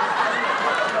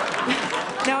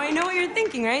 Now, I know what you're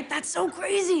thinking, right? That's so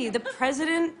crazy. The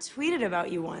president tweeted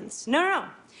about you once. No.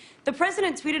 The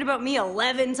president tweeted about me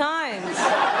 11 times.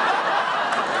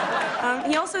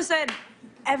 He also said,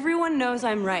 everyone knows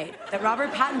I'm right, that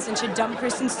Robert Pattinson should dump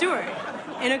Kristen Stewart.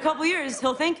 In a couple years,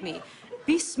 he'll thank me.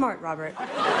 Be smart, Robert.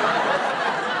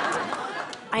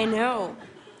 I know.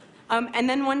 And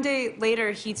then one day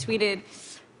later, he tweeted,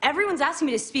 everyone's asking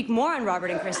me to speak more on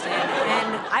Robert and Kristen,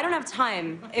 and I don't have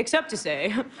time, except to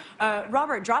say,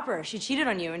 Robert, drop her. She cheated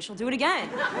on you, and she'll do it again.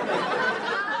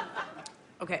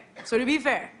 Okay, so to be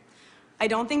fair, I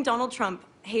don't think Donald Trump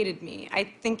hated me. I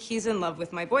think he's in love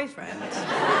with my boyfriend.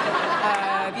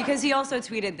 Because he also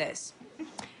tweeted this.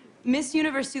 Miss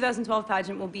Universe 2012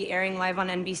 pageant will be airing live on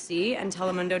NBC and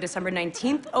Telemundo December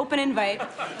 19th. Open invite.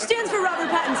 Stands for Robert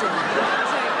Pattinson.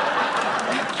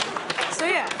 So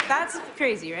yeah, that's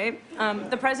crazy, right?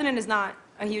 The president is not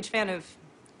a huge fan of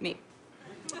me.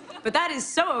 But that is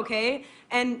so okay.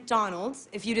 And Donald,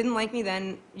 if you didn't like me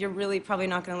then, you're really probably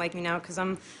not gonna like me now because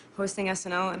I'm hosting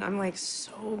SNL and I'm like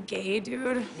so gay,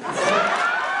 dude.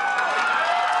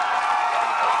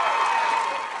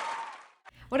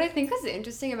 What I think was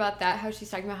interesting about that, how she's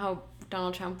talking about how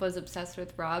Donald Trump was obsessed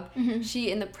with Rob,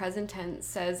 she, in the present tense,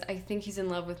 says, I think he's in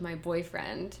love with my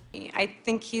boyfriend. I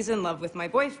think he's in love with my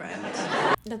boyfriend.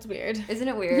 That's weird. Isn't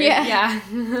it weird? Yeah.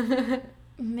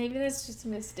 Maybe that's just a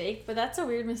mistake, but that's a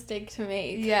weird mistake to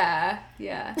make. Yeah.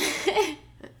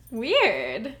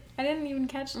 Weird. I didn't even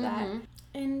catch that.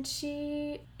 And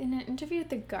she, in an interview with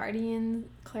The Guardian,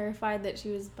 clarified that she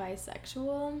was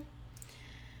bisexual.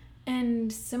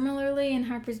 And similarly, in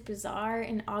Harper's Bazaar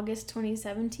in August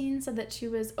 2017, said that she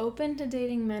was open to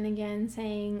dating men again,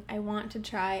 saying, I want to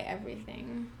try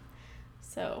everything.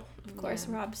 So, of course,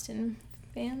 Robston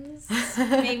fans,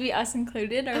 maybe us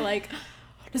included, are like,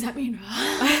 what does that mean?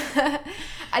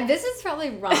 This is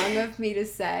probably wrong of me to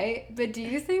say, but do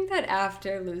you think that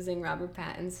after losing Robert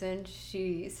Pattinson,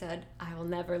 she said, I will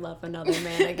never love another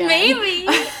man again? Maybe.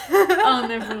 I'll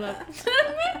never love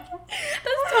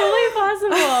That's totally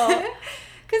possible.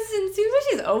 Because it seems like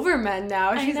she's over men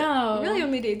now. She know. really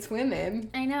only dates women.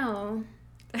 I know.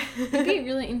 It'd be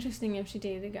really interesting if she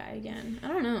dated a guy again. I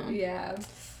don't know. Yeah.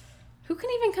 Who can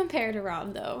even compare to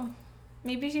Rob, though?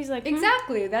 Maybe she's like,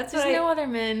 exactly. That's there's what no other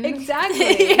men.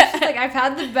 Exactly. Yeah. She's like, I've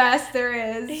had the best there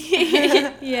is.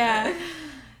 Yeah.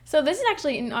 So this is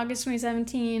actually in August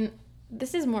 2017.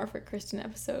 This is more for Kristen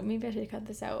episode. Maybe I should cut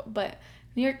this out. But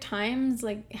New York Times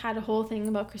had a whole thing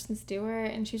about Kristen Stewart,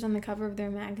 and she's on the cover of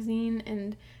their magazine.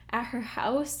 And at her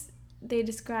house, they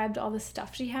described all the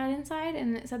stuff she had inside,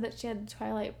 and it said that she had the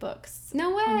Twilight books.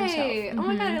 No way! Oh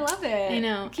my god, I love it. I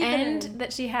know. And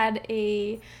that she had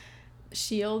a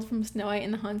shield from Snow White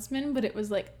and the Huntsman, but it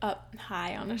was up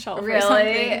high on a shelf or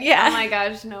something. Yeah. Oh my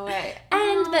gosh, no way.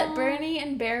 And that Bernie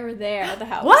and Bear were there at the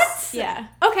house. What? Yeah.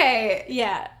 Okay.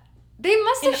 Yeah. They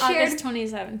must have shared... August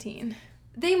 2017.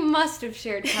 They must have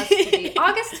shared custody.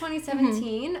 August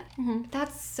 2017?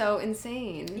 That's so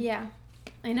insane. Yeah.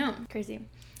 I know. Crazy.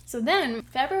 So then,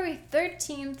 February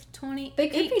 13th, 2018. They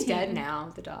could be dead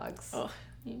now, the dogs. Oh,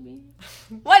 maybe.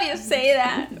 Why do you say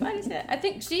that? Why do you say that? I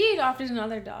think she adopted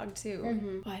another dog,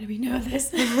 too. Why do we know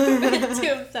this? We're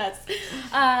too obsessed.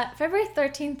 February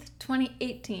 13th,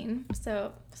 2018.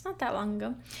 So, it's not that long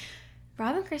ago.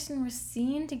 Rob and Kristen were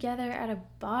seen together at a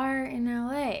bar in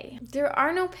LA. There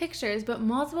are no pictures, but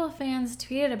multiple fans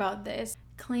tweeted about this,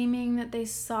 claiming that they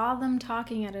saw them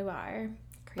talking at a bar.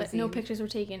 Crazy. But no pictures were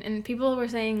taken. And people were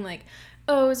saying,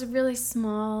 oh, it was a really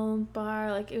small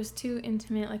bar. It was too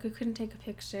intimate. We couldn't take a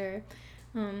picture.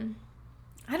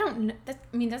 I don't know.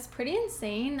 That's pretty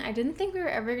insane. I didn't think we were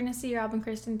ever going to see Rob and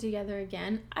Kristen together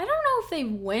again. I don't know if they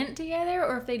went together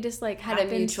or if they just, had a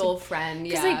mutual friend,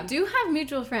 yeah. Because they do have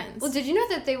mutual friends. Well, did you know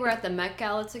that they were at the Met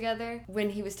Gala together when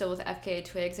he was still with FKA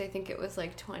Twigs? I think it was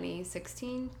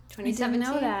 2016, 2017. I didn't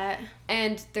know that.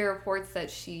 And there are reports that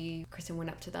Kristen went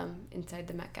up to them inside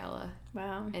the Met Gala.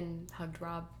 Wow. And hugged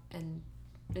Rob and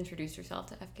introduced herself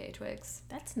to FKA Twigs.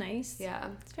 That's nice. Yeah.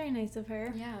 It's very nice of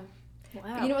her. Yeah. Wow.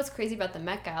 But you know what's crazy about the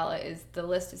Met Gala is the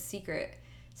list is secret.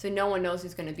 So no one knows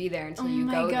who's going to be there until you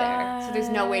go there. So there's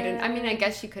no way to... I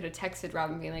guess she could have texted Rob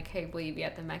and been like, hey, will you be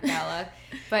at the Met Gala?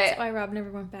 But that's why Rob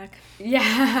never went back.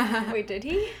 Yeah. Wait, did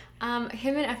he? Him and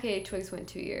FKA Twigs went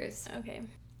 2 years. Okay.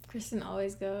 Kristen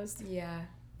always goes. Yeah.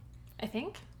 I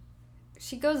think.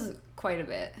 She goes quite a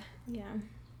bit. Yeah.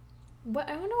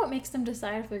 I wonder what makes them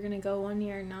decide if they're gonna go one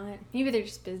year or not. Maybe they're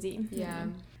just busy. Yeah.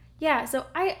 Yeah, so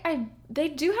they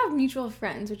do have mutual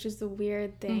friends, which is the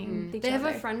weird thing. Mm-hmm. They have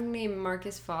a friend named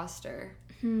Marcus Foster,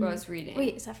 who I was reading.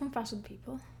 Wait, is that from Foster the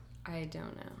People? I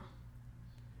don't know.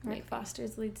 Mark Foster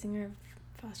is the lead singer of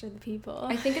Foster the People.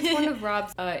 I think it's one of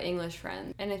Rob's English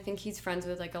friends, and I think he's friends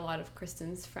with like a lot of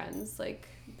Kristen's friends, like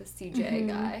the CJ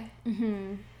guy.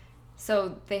 Mm-hmm.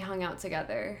 So they hung out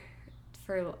together.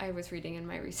 I was reading in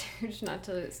my research, not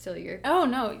to steal your. Oh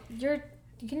no,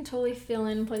 you can totally fill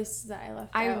in places that I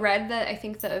left out. I read that I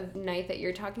think the night that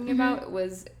you're talking about it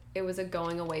was a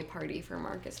going away party for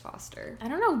Marcus Foster. I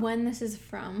don't know when this is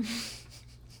from.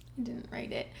 I didn't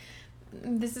write it.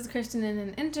 This is Kristen in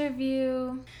an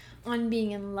interview on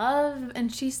being in love,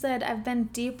 and she said, "I've been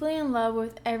deeply in love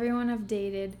with everyone I've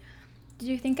dated. Did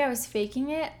you think I was faking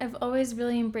it? I've always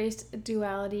really embraced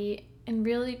duality and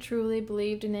really truly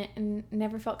believed in it and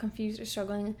never felt confused or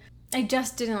struggling. I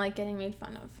just didn't like getting made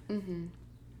fun of." Mm-hmm.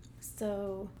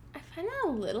 So I find that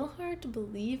a little hard to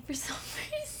believe for some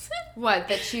reason. What,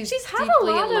 that she's had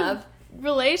deeply a lot in love? Of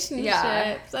relationships.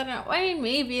 Yeah. I don't know. I mean,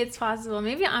 maybe it's possible.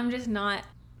 Maybe I'm just not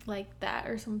like that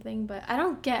or something, but I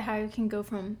don't get how you can go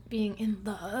from being in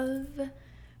love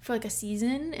for like a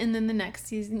season and then the next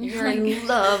season you're in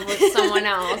love with someone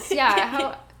else.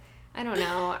 Yeah. I don't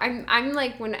know. I'm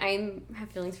like, when I have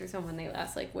feelings for someone, they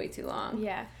last like way too long.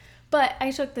 Yeah. But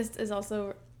I took this as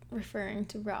also referring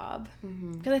to Rob.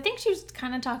 Because I think she was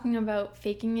kind of talking about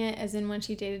faking it as in when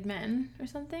she dated men or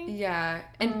something. Yeah.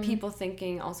 And people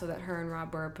thinking also that her and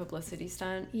Rob were a publicity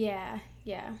stunt. Yeah.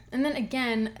 Yeah. And then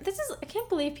again, I can't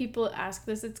believe people ask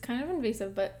this. It's kind of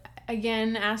invasive, but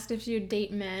again, asked if she would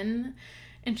date men.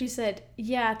 And she said,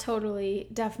 yeah, totally,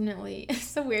 definitely. It's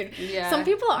so weird. Yeah. Some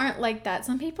people aren't like that.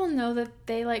 Some people know that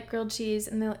they like grilled cheese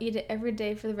and they'll eat it every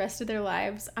day for the rest of their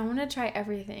lives. I want to try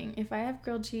everything. If I have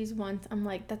grilled cheese once, I'm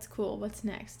like, that's cool. What's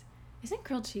next? Isn't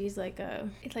grilled cheese like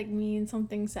it like means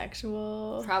something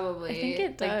sexual? Probably. I think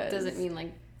it does. Like, does it mean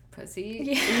like pussy?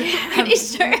 Yeah. Pretty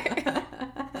sure.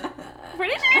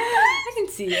 Pretty sure. I can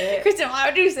see it. Kristen, why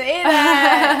would you say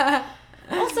that?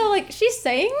 Also, like, she's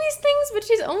saying these things, but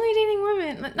she's only dating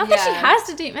women. Not that she has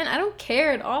to date men. I don't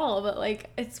care at all. But, like,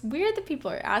 it's weird that people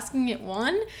are asking it,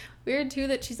 one. Weird, too,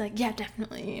 that she's like, yeah,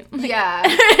 definitely. Like, yeah.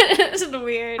 It's just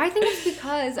weird. I think it's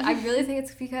because, I really think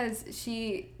it's because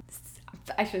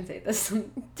I shouldn't say this.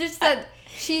 Just that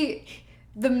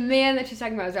the man that she's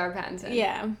talking about is Robert Pattinson.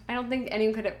 Yeah. I don't think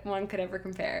anyone could ever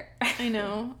compare. I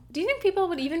know. Do you think people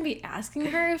would even be asking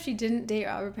her if she didn't date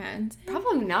Robert Pattinson?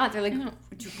 Probably not. They're like,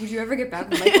 would you ever get back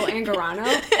with Michael Angarano?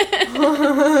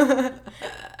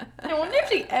 I wonder if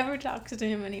she ever talks to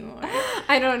him anymore.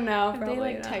 I don't know. Have they,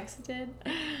 like, texted?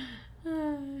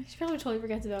 She probably totally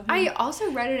forgets about him. I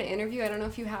also read in an interview, I don't know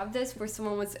if you have this, where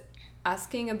someone was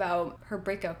asking about her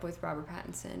breakup with Robert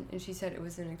Pattinson, and she said it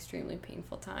was an extremely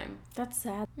painful time. That's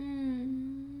sad.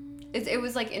 It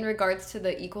was like in regards to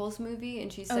the Equals movie,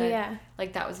 and she said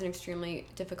like that was an extremely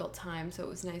difficult time, so it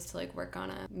was nice to like work on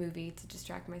a movie to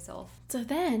distract myself. So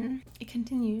then it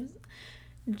continues.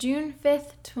 June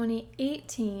 5th,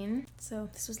 2018, so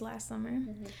this was last summer.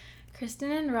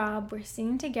 Kristen and Rob were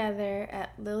seen together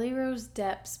at Lily Rose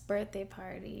Depp's birthday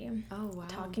party. Oh, wow.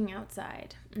 Talking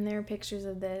outside. And there are pictures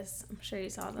of this. I'm sure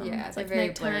you saw them. Yeah, it's they're like very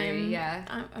nighttime, blurry,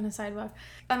 yeah. On a sidewalk.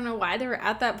 I don't know why they were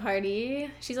at that party.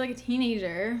 She's like a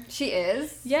teenager. She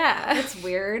is? Yeah. That's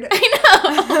weird. I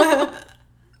know.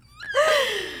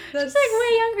 She's like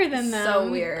way younger than them. So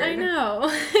weird. I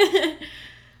know.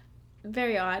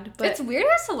 Very odd. But it's weird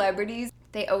how celebrities,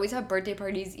 they always have birthday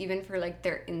parties even for like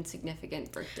their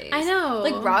insignificant birthdays. I know.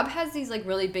 Like Rob has these like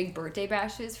really big birthday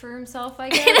bashes for himself, I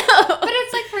guess. I know. But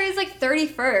it's like for his like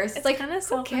 31st. It's like kind of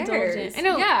who cares? self-indulgent. I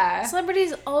know. Yeah.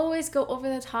 Celebrities always go over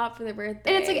the top for their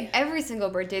birthday. And it's like every single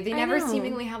birthday. They never know.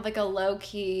 seemingly have like a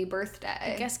low-key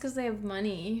birthday. I guess because they have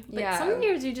money. But Yeah. some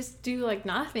years you just do like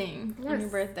nothing on your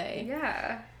birthday.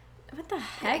 Yeah. What the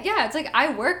heck? Yeah, it's like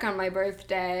I work on my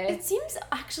birthday. It seems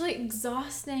actually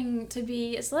exhausting to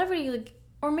be a celebrity, like,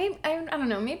 or maybe I don't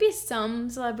know. Maybe some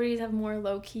celebrities have more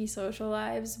low-key social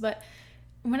lives, but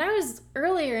when I was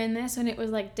earlier in this, when it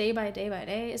was like day by day by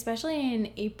day, especially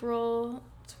in April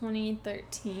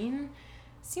 2013,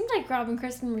 it seemed like Rob and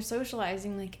Kristen were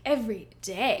socializing like every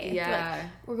day. Yeah.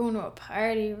 Like, we're going to a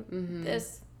party,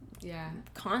 this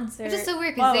concert. Which is so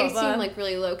weird because they blah, blah. seem like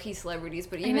really low-key celebrities,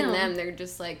 but even them, they're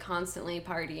just like constantly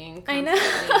partying. I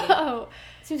Constantly. know.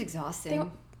 It seems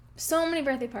exhausting. So many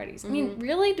birthday parties. I mean,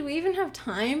 really? Do we even have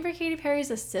time for Katy Perry's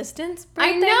assistant's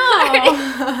I birthday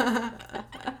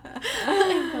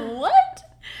know. party? What?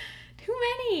 Too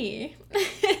many.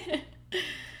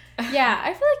 Yeah,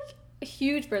 I feel like a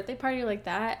huge birthday party like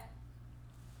that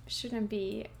shouldn't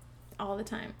be all the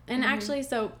time. And actually,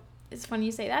 so it's funny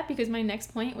you say that because my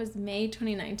next point was May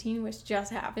 2019, which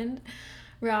just happened.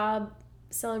 Rob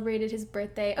celebrated his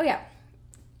birthday. Oh yeah,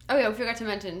 we forgot to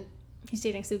mention. He's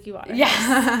dating Suki Waterhouse.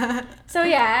 Yeah. So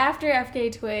yeah, after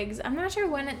FKA Twigs, I'm not sure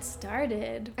when it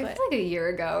started, but I feel like a year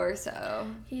ago or so.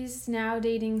 He's now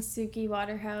dating Suki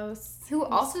Waterhouse, who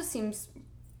also seems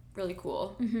really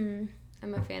cool. Mm-hmm.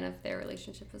 I'm a fan of their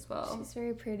relationship as well. She's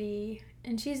very pretty,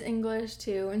 and she's English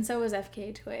too, and so was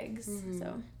FKA Twigs.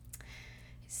 So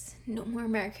it's no more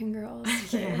American Girls.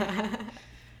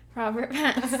 Robert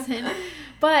Pattinson.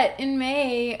 But in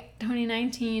May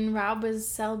 2019, Rob was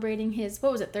celebrating his,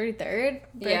 33rd birthday?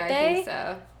 Yeah, I think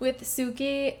so. With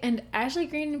Suki, and Ashley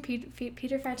Green and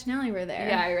Peter Facinelli were there.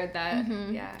 Yeah, I read that.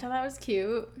 Yeah. So that was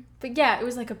cute. But yeah, it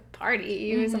was like a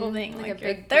party. It was a whole thing. Like a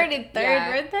big 33rd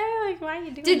birthday? Like, why are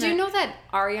you doing that? Did you know that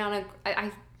Ariana,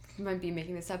 I might be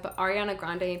making this up, but Ariana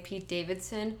Grande and Pete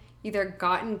Davidson either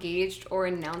got engaged or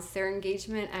announced their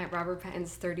engagement at Robert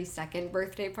Pattinson's 32nd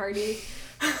birthday party?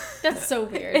 That's so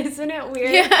weird. Isn't it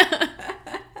weird? Yeah.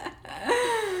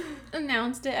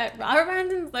 Announced it at Robert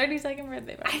Pattinson's 32nd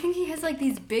birthday party. I think he has like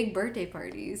these big birthday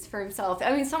parties for himself.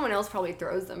 I mean, someone else probably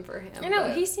throws them for him. I know,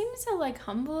 but... he seems so like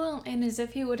humble and as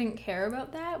if he wouldn't care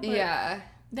about that. But yeah.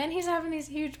 Then he's having these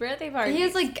huge birthday parties. He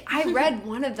is like, I read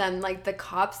one of them, like the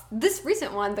cops, this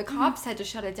recent one, the cops had to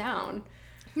shut it down.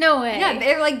 No way. Yeah,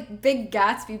 they're like big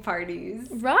Gatsby parties.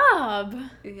 Rob.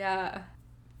 Yeah.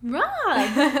 Rob.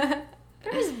 For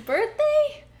his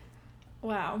birthday?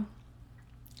 Wow.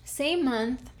 Same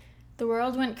month, the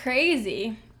world went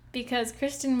crazy because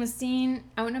Kristen was seen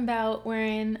out and about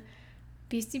wearing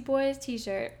Beastie Boys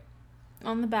t-shirt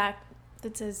on the back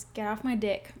that says "Get Off My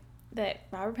Dick" that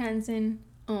Robert Pattinson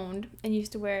owned and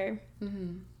used to wear.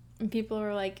 And people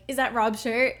were like, is that Rob's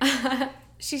shirt?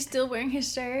 She's still wearing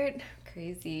his shirt.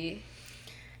 Crazy.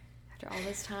 After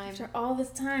all this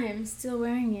time. Still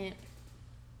wearing it.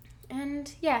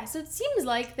 And yeah, so it seems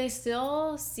like they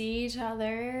still see each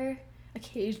other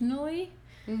occasionally.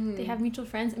 They have mutual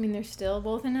friends. I mean, they're still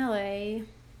both in LA.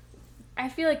 I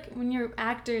feel like when you're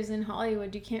actors in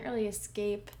Hollywood, you can't really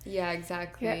escape. Yeah,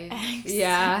 exactly. Your ex.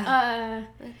 Yeah.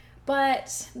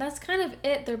 But that's kind of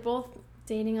it. They're both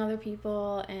dating other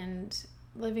people and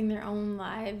living their own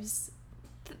lives.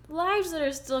 Lives that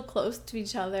are still close to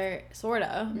each other, sort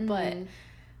of, but...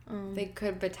 they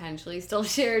could potentially still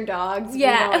share dogs.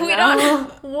 Yeah, we don't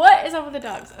know. What is up with the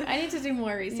dogs? I need to do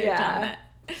more research on that.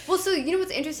 Well, so you know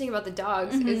what's interesting about the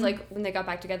dogs is like when they got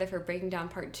back together for Breaking Down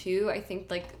Part 2, I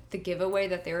think like the giveaway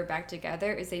that they were back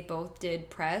together is they both did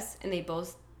press and they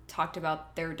both talked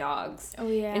about their dogs. Oh,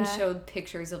 yeah. And showed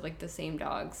pictures of like the same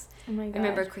dogs. Oh my god. I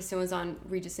remember Kristen was on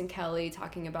Regis and Kelly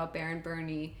talking about Bear and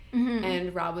Bernie,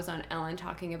 and Rob was on Ellen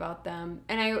talking about them.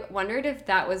 And I wondered if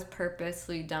that was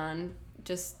purposely done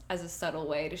just as a subtle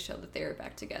way to show that they were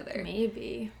back together.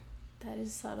 Maybe. That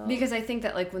is subtle. Because I think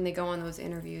that like when they go on those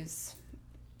interviews,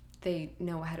 they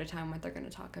know ahead of time what they're going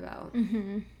to talk about.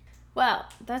 Well,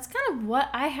 that's kind of what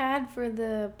I had for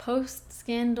the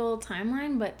post-scandal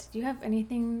timeline, but do you have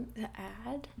anything to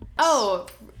add? Oh,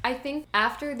 I think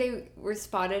after they were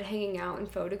spotted hanging out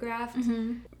and photographed,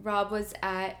 Rob was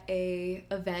at a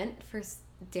event for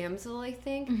Damsel, I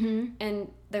think,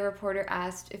 and the reporter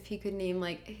asked if he could name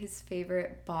like his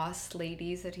favorite boss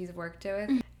ladies that he's worked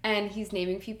with, and he's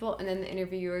naming people, and then the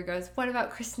interviewer goes, "What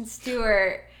about Kristen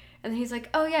Stewart?" And then he's like,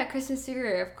 "Oh yeah, Kristen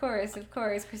Stewart, of course,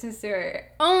 Kristen Stewart."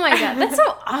 Oh my god, that's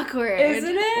so awkward.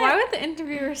 Isn't it? Why would the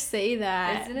interviewer say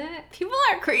that? Isn't it? People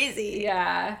are crazy.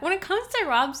 Yeah. When it comes to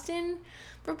Robston,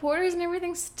 reporters and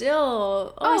everything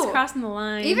still always crossing the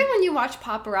line. Even when you watch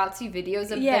paparazzi videos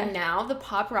of them now, the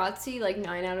paparazzi, like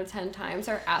 9 out of 10 times,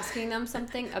 are asking them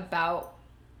something about,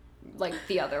 like,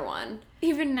 the other one.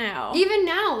 Even now,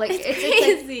 like it's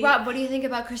crazy. like, Rob, what do you think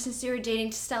about Kristen Stewart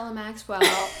dating Stella Maxwell?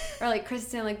 Or like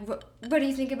Kristen, like, what do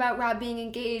you think about Rob being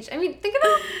engaged? I mean, think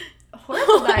about how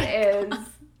horrible that is.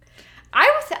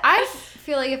 I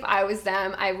feel like if I was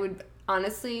them, I would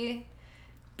honestly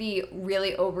be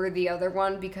really over the other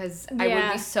one because I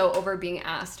would be so over being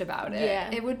asked about it.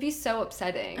 Yeah. It would be so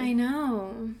upsetting. I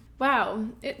know. Wow.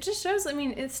 It just shows, I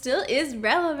mean, it still is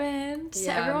relevant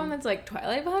to everyone that's like,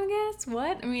 Twilight podcast?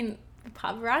 What? I mean,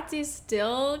 paparazzi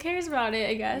still cares about it,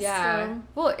 I guess. Yeah. So.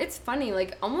 Well, it's funny,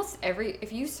 like almost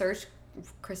if you search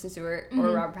Kristen Stewart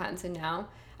or Robert Pattinson now,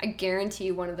 I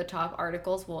guarantee one of the top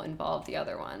articles will involve the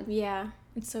other one. Yeah.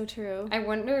 It's so true. I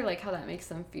wonder, like, how that makes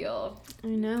them feel. I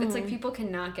know. It's like people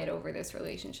cannot get over this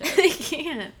relationship. They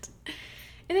can't.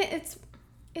 And it's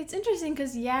interesting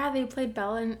because, they played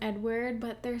Bella and Edward,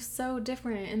 but they're so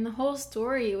different. And the whole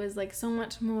story was, like, so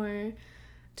much more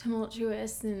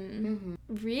tumultuous and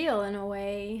real in a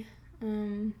way.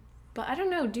 But I don't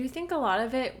know. Do you think a lot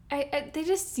of it? They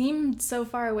just seemed so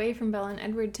far away from Bella and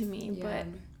Edward to me. Yeah. But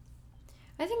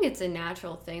I think it's a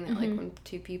natural thing that like when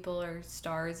two people are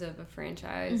stars of a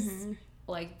franchise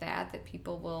like that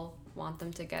people will want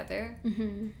them together.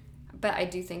 But I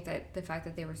do think that the fact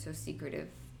that they were so secretive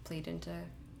played into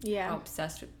how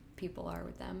obsessed people are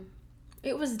with them.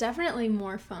 It was definitely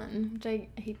more fun, which I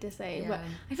hate to say, Yeah. but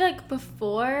I feel like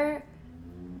before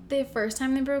the first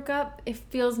time they broke up, it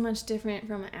feels much different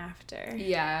from after.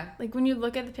 Yeah. Like when you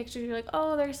look at the pictures, you're like,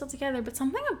 oh, they're still together, but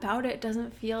something about it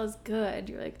doesn't feel as good.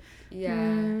 You're like,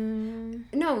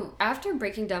 No, after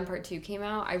Breaking Down Part 2 came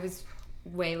out, I was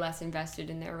way less invested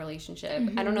in their relationship.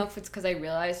 I don't know if it's because I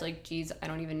realized, like, geez, I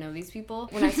don't even know these people.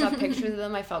 When I saw pictures of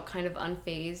them, I felt kind of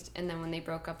unfazed, and then when they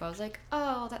broke up, I was like,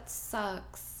 oh, that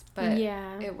sucks. But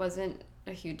it wasn't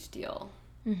a huge deal.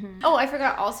 Oh, I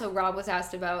forgot also, Rob was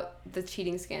asked about the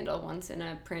cheating scandal once in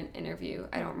a print interview.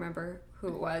 I don't remember who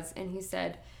it was, and he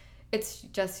said, it's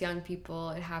just young people,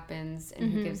 it happens,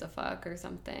 and who gives a fuck or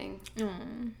something.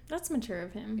 That's mature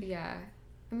of him. Yeah.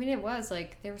 I mean, it was,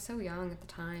 like, they were so young at the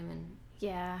time, and...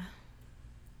 Yeah.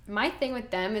 My thing with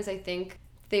them is I think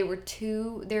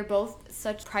they're both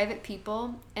such private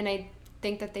people, and I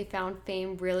think that they found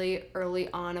fame really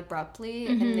early on abruptly,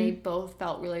 and they both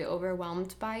felt really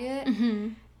overwhelmed by it.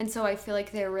 And so I feel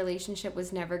like their relationship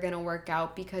was never going to work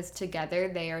out because together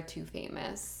they are too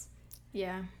famous.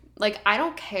 Yeah. Like, I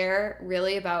don't care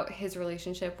really about his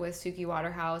relationship with Suki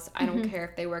Waterhouse. I don't care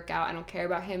if they work out. I don't care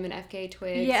about him and FKA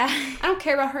Twigs. Yeah. I don't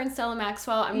care about her and Stella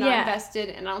Maxwell. I'm not invested,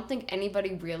 and I don't think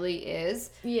anybody really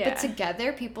is. Yeah. But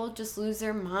together, people just lose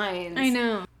their minds. I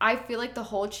know. I feel like the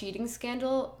whole cheating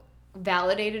scandal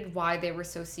validated why they were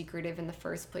so secretive in the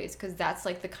first place, because that's,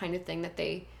 like, the kind of thing that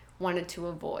they wanted to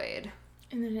avoid.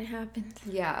 And then it happened.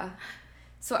 Yeah.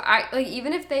 So,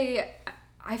 even if they...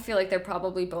 I feel like they're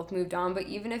probably both moved on, but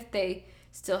even if they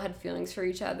still had feelings for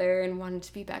each other and wanted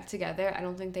to be back together, I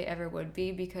don't think they ever would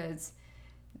be, because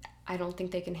I don't think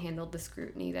they can handle the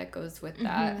scrutiny that goes with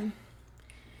that.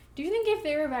 Do you think if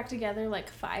they were back together like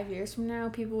 5 years from now,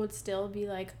 people would still be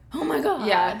like, oh my god?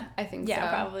 Yeah, I think so. Yeah,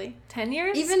 probably. 10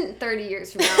 years? Even 30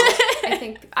 years from now, I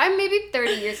think, maybe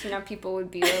 30 years from now, people would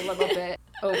be a little bit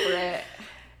over it.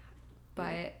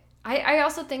 But I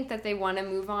also think that they want to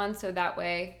move on, so that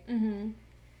way...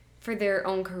 for their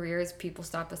own careers, people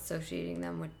stop associating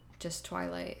them with just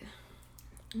Twilight.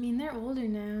 I mean, they're older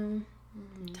now.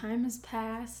 Time has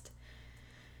passed.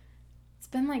 It's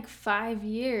been like 5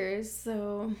 years,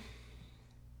 so...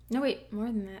 No, wait, more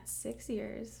than that. 6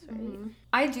 years, right?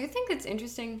 I do think it's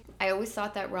interesting. I always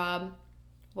thought that Rob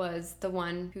was the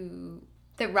one who...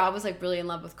 That Rob was, like, really in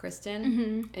love with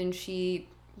Kristen. And she,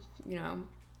 you know,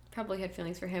 probably had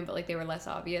feelings for him, but, like, they were less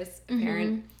obvious,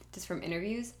 apparent, just from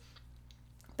interviews.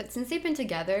 But since they've been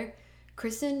together,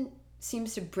 Kristen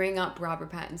seems to bring up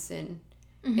Robert Pattinson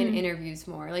in interviews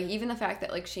more. Like, even the fact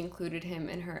that, like, she included him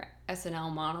in her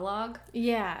SNL monologue.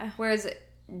 Yeah. Whereas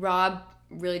Rob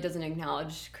really doesn't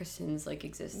acknowledge Kristen's, like,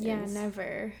 existence. Yeah,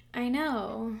 never. I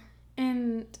know.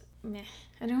 And,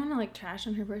 I don't want to, like, trash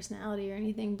on her personality or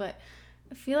anything, but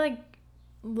I feel like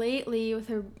lately with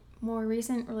her more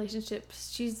recent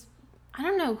relationships, she's... I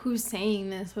don't know who's saying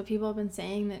this, but people have been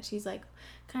saying that she's, like,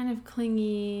 kind of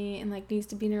clingy and, like, needs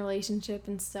to be in a relationship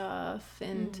and stuff.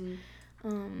 And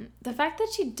the fact that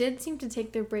she did seem to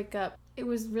take their breakup, it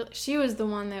was really... She was the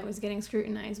one that was getting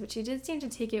scrutinized, but she did seem to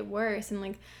take it worse. And,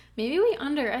 like, maybe we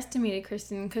underestimated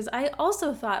Kristen, because I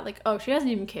also thought, like, oh, she doesn't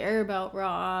even care about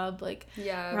Rob. Like,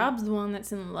 Rob's the one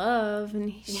that's in love.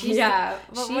 And she's... Yeah,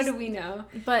 but what do we know?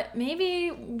 But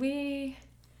maybe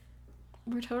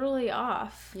we're totally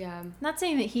off. Yeah. Not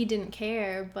saying that he didn't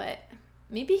care, but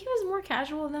maybe he was more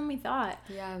casual than we thought.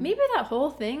 Yeah. Maybe that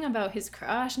whole thing about his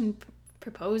crush and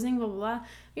proposing, blah, blah, blah,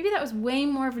 maybe that was way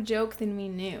more of a joke than we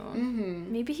knew.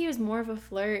 Maybe he was more of a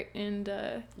flirt and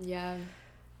a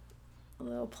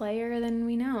little player than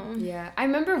we know. Yeah. I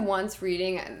remember once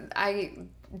reading, I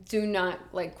do not,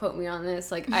 like, quote me on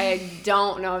this, like, I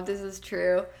don't know if this is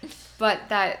true, but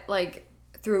that, like,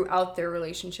 throughout their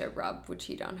relationship, Rob would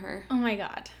cheat on her. Oh my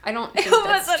god. I don't think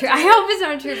that's true. I hope it's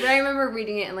not true, but I remember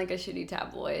reading it in, like, a shitty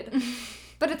tabloid.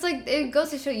 But it's like, it goes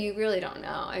to show you really don't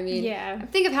know. I mean,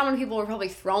 think of how many people were probably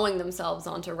throwing themselves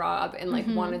onto Rob and, like,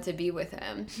 wanted to be with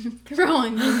him.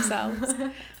 Throwing themselves.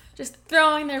 Just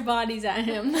throwing their bodies at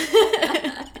him.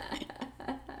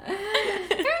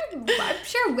 I'm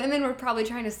sure women were probably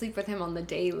trying to sleep with him on the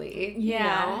daily.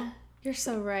 Yeah. You know? You're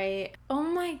so right. Oh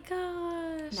my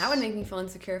gosh. That would make me feel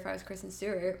insecure if I was Kristen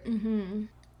Stewart. And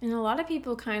a lot of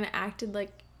people kind of acted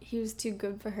like he was too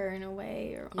good for her in a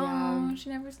way, or Yeah. oh, she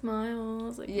never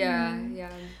smiles. Like, Yeah,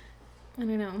 yeah. I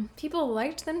don't know. People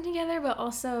liked them together, but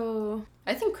also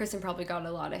I think Kristen probably got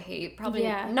a lot of hate. Probably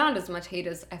Yeah. not as much hate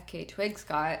as FK Twigs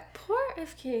got. poor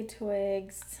FK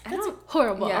Twigs. I That's don't-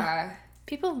 horrible. Yeah.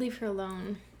 People leave her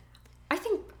alone. I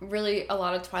think really a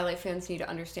lot of Twilight fans need to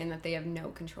understand that they have no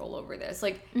control over this.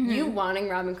 Like, Mm-hmm. you wanting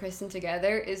Rob and Kristen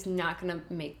together is not going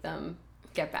to make them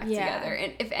get back Yeah. together.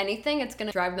 And if anything, it's going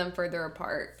to drive them further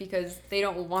apart because they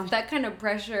don't want that kind of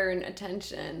pressure and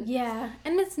attention. Yeah,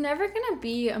 and it's never gonna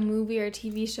be a movie or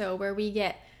TV show where we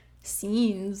get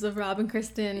scenes of Rob and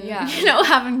Kristen, Yeah.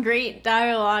 having great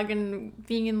dialogue and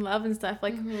being in love and stuff.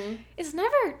 Like, it's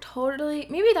never totally.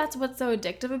 Maybe that's what's so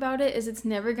addictive about it is it's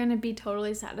never gonna be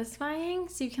totally satisfying.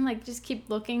 So you can like just keep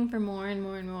looking for more and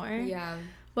more and more. Yeah.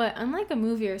 But unlike a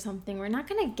movie or something, we're not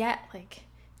gonna get like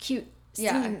cute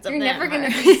Yeah. scenes. You're of never them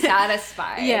going or- to be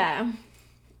satisfied. Yeah.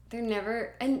 They're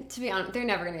never, and to be honest, they're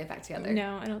never going to get back together.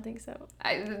 No, I don't think so.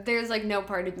 There's like no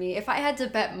part of me. If I had to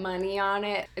bet money on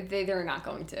it, they're not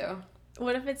going to.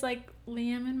 What if it's like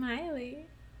Liam and Miley?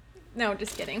 No,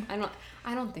 just kidding. I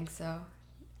don't think so.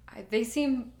 They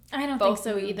seem. I don't both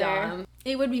think so moved either. on.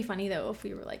 It would be funny though if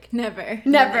we were like never.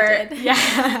 Never.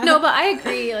 Yeah. No, but I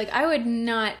agree. Like I would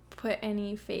not put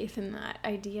any faith in that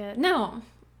idea. No.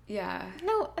 Yeah.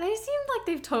 No, they seem like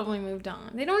they've totally moved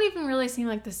on. They don't even really seem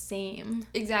like the same.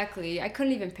 Exactly. I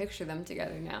couldn't even picture them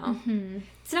together now. Mm-hmm.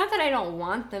 It's not that I don't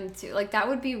want them to. Like that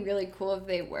would be really cool if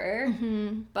they were.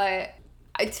 Mm-hmm. But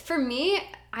it's for me.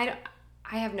 I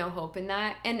have no hope in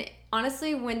that. And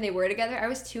honestly, when they were together, I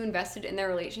was too invested in their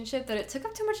relationship that it took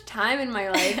up too much time in my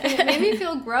life, and it made me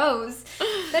feel gross.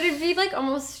 That it'd be like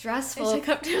almost stressful. It took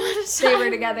up too much if they were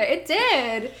time. together. It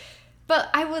did. But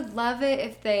I would love it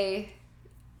if they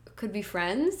could be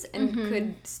friends and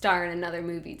could star in another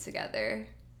movie together.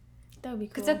 That would be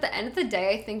cool. Because at the end of the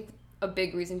day, I think a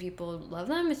big reason people love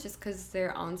them is just because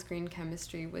their on-screen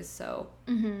chemistry was so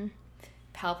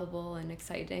palpable and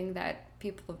exciting that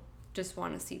people just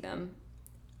want to see them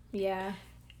Yeah.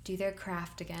 do their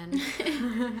craft again.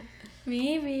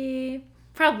 Maybe.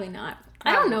 Probably not.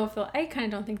 I don't know if they'll. I kind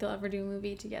of don't think they'll ever do a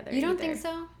movie together. You don't either. think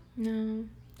so? No.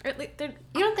 Or at least they're.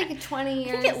 You don't think in 20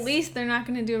 years? I think at least they're not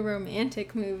going to do a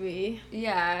romantic movie.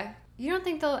 Yeah. You don't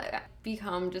think they'll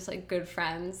become just like good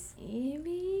friends?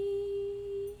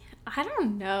 Maybe. I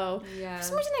don't know. Yeah. For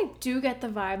some reason, I do get the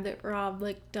vibe that Rob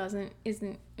like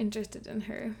isn't interested in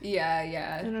her. Yeah,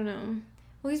 yeah. I don't know.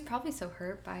 Well, he's probably so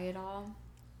hurt by it all.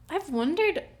 I've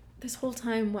wondered this whole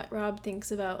time what Rob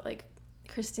thinks about like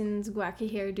Kristen's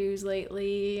wacky hairdos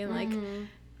lately and like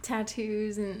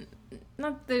tattoos, and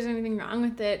not that there's anything wrong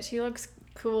with it. She looks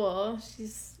cool.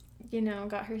 She's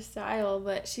got her style,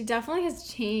 but she definitely has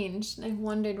changed. I've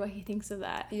wondered what he thinks of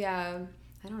that. Yeah.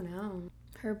 I don't know.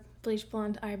 Her bleach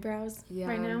blonde eyebrows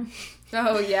right now.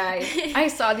 Oh, yeah. I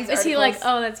saw these articles. Is he like,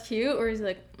 oh, that's cute? Or is he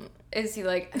like... Is he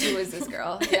like, who is this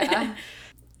girl? Yeah.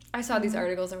 I saw these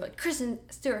articles that were like, Kristen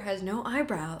Stewart has no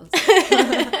eyebrows.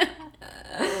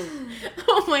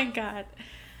 Oh my god.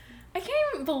 I can't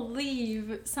even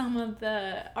believe some of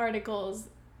the articles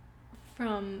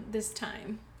from this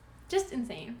time. Just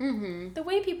insane. Mm-hmm. The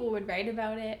way people would write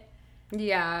about it.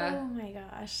 Yeah. Oh my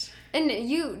gosh. And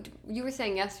you were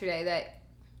saying yesterday that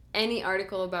any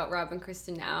article about Rob and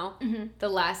Kristen now, the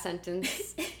last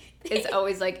sentence is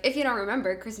always like, if you don't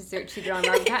remember, Kristen Stewart cheated on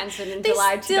Robert Pattinson in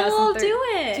July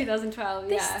 2012.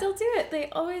 They Yeah. still do it. They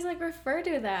always like refer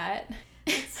to that.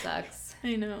 It sucks.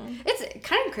 I know. It's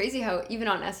kind of crazy how even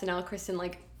on SNL, Kristen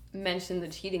like mentioned the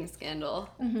cheating scandal.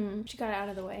 Mm-hmm. She got it out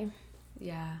of the way.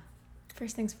 Yeah.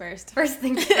 First things first. First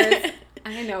things first.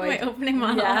 I know. My opening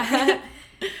monologue. Yeah.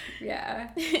 Yeah.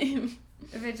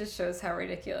 If it just shows how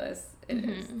ridiculous it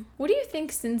is. What do you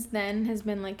think since then has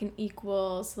been like an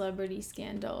equal celebrity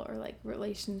scandal or like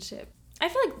relationship? I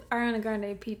feel like Ariana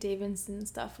Grande, Pete Davidson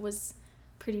stuff was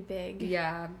pretty big.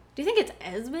 Yeah. Do you think it's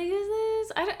as big as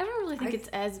this? I don't really think it's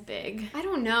as big. I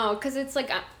don't know, because it's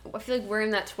like, I feel like we're in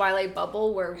that Twilight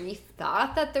bubble where we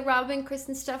thought that the Rob and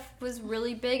Kristen stuff was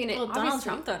really big. And it Donald obviously...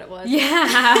 Trump thought it was.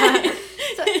 Yeah.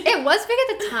 So it was big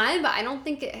at the time, but I don't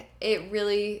think it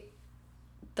really,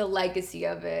 the legacy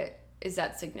of it is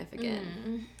that significant.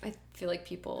 I feel like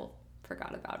people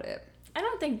forgot about it. I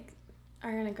don't think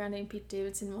Ariana Grande and Pete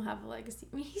Davidson will have a legacy.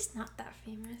 I mean, he's not that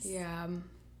famous. Yeah.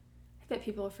 I bet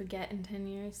people will forget in 10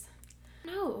 years.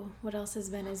 No. What else has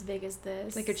been as big as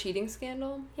this? Like a cheating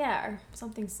scandal? Yeah, or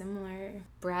something similar.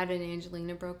 Brad and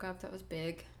Angelina broke up. That was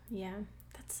big. Yeah,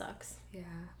 that sucks. Yeah.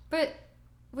 But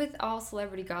with all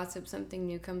celebrity gossip, something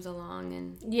new comes along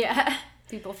and yeah,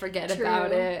 people forget True.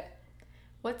 about it.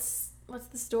 What's what's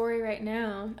the story right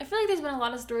now? I feel like there's been a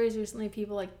lot of stories recently of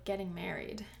people like getting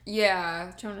married.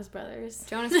 Yeah. Jonas Brothers.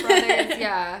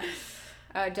 Yeah.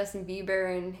 Justin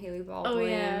Bieber and Hailey Baldwin. Oh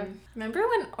yeah. Remember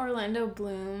when Orlando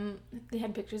Bloom, they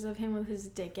had pictures of him with his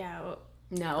dick out?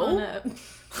 No. On a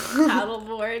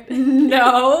paddleboard.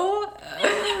 No.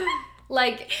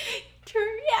 Like,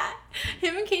 yeah.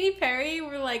 Him and Katy Perry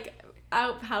were like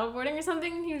out paddleboarding or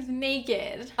something, and he was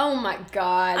naked. Oh my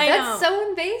god. I That's know. so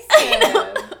invasive. I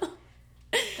know.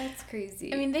 That's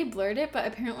crazy. I mean, they blurred it, but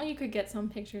apparently you could get some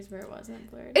pictures where it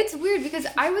wasn't blurred. It's weird because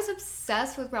I was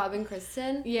obsessed with Rob and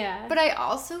Kristen. Yeah. But I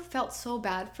also felt so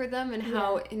bad for them and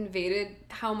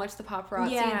how much the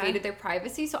paparazzi invaded their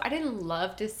privacy. So I didn't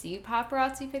love to see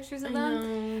paparazzi pictures of them.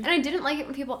 And I didn't like it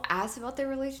when people asked about their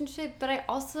relationship, but I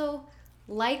also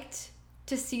liked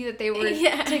to see that they were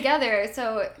together.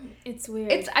 So it's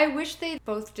weird. I wish they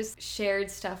both just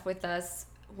shared stuff with us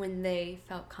when they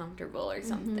felt comfortable or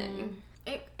something.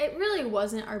 It really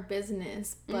wasn't our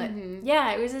business, but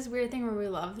yeah, it was this weird thing where we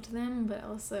loved them, but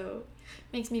also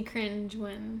makes me cringe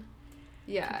when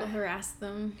people harass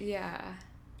them. Yeah.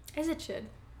 As it should.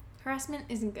 Harassment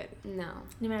isn't good. No.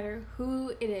 No matter who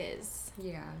it is.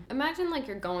 Yeah. Imagine like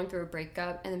you're going through a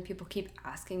breakup and then people keep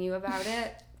asking you about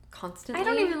it constantly. I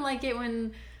don't even like it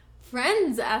when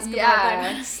friends ask about that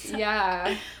kind of stuff.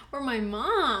 Yeah. Or my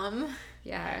mom.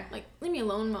 Yeah. Like, leave me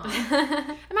alone, Mom.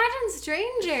 Imagine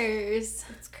strangers.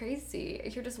 It's crazy.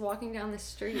 If you're just walking down the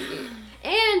street.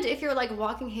 And if you're, like,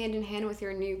 walking hand in hand with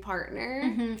your new partner.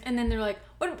 Mm-hmm. And then they're like,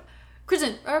 what?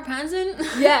 Kristen, are our parents in?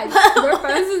 Yeah, our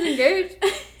parents is engaged.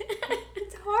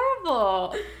 It's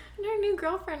horrible. And her new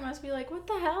girlfriend must be like, what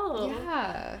the hell?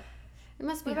 Yeah. It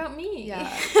must be. What about me?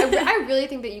 Yeah. I really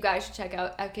think that you guys should check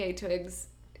out FKA Twigs'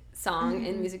 song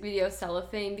and music video,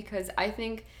 Cellophane, because I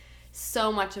think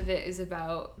so much of it is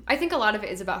about, I think a lot of it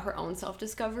is about her own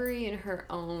self-discovery and her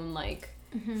own, like,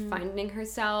 finding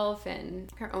herself and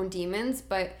her own demons,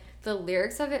 but the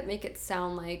lyrics of it make it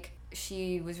sound like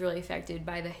she was really affected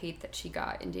by the hate that she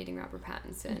got in dating Robert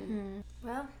Pattinson.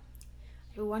 Well,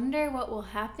 I wonder what will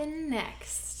happen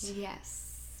next.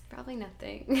 Yes. Probably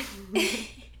nothing.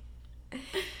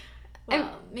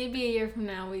 Well, maybe a year from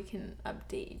now we can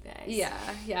update you guys.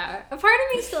 Yeah. A part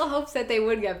of me still hopes that they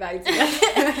would get back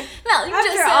together. Well, you After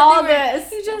just said all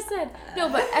this. You just said. No,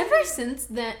 but ever since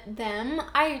them,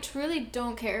 I truly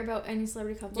don't care about any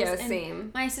celebrity couples. Yeah, And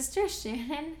same. My sister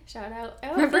Shannon, shout out.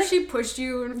 Remember she pushed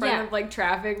you in front of, like,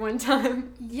 traffic one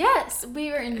time? Yes,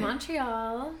 we were in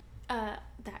Montreal.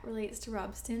 That relates to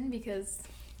Robston because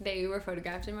they were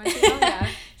photographed in Montreal, yeah.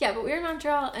 Yeah, but we were in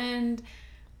Montreal and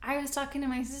I was talking to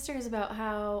my sisters about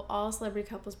how all celebrity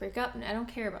couples break up and I don't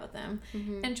care about them.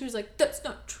 And she was like, that's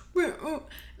not true.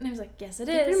 And I was like, yes, it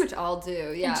is. They pretty much all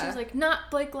do, yeah. And she was like, not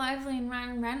Blake Lively and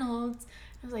Ryan Reynolds.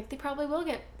 I was like, they probably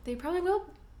will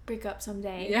break up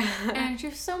someday. Yeah. And she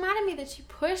was so mad at me that she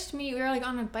pushed me. We were like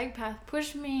on a bike path,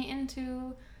 pushed me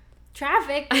into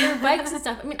traffic with her bikes and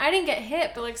stuff. I mean, I didn't get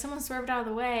hit, but like someone swerved out of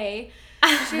the way.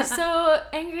 She was so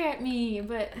angry at me.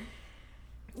 But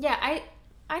yeah, I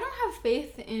don't have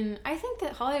faith in, I think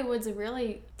that Hollywood's a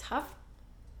really tough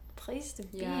place to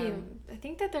be. Yeah. I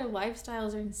think that their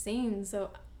lifestyles are insane.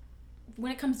 So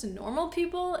when it comes to normal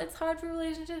people, it's hard for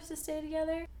relationships to stay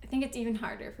together. I think it's even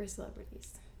harder for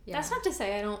celebrities. Yeah. That's not to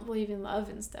say I don't believe in love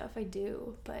and stuff. I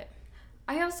do, but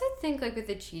I also think, like, with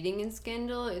the cheating and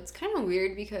scandal, it's kind of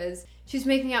weird because she's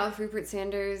making out with Rupert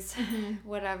Sanders,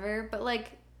 whatever, but,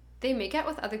 like, they make out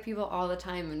with other people all the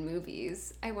time in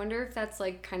movies. I wonder if that's,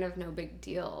 like, kind of no big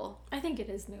deal. I think it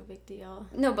is no big deal.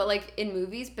 No, but, like, in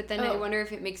movies, but then I wonder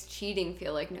if it makes cheating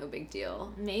feel like no big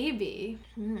deal. Maybe.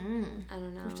 I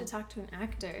don't know. We have to talk to an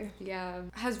actor. Yeah.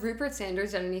 Has Rupert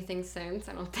Sanders done anything since?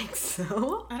 I don't think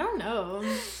so. I don't know.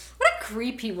 What a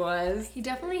creep he was. He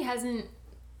definitely hasn't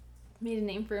made a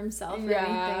name for himself or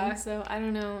Yeah. anything, so I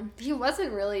don't know. He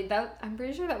wasn't really that. I'm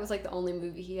pretty sure that was like the only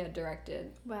movie he had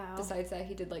directed. Wow. Besides that,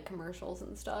 he did like commercials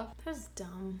and stuff. That was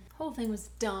dumb. The whole thing was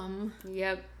dumb.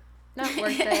 Yep. Not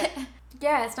worth it.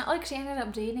 Yeah, it's not like she ended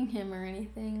up dating him or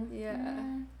anything.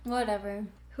 Yeah. Whatever.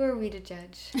 Who are we to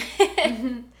judge?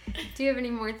 Do you have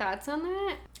any more thoughts on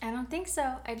that? I don't think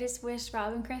so. I just wish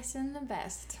Rob and Kristen the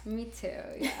best. Me too,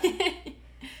 yeah.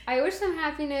 I wish them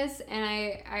happiness, and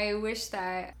I wish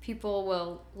that people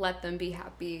will let them be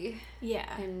happy.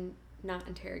 Yeah. And not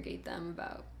interrogate them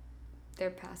about their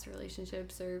past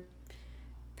relationships or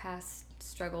past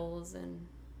struggles and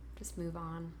just move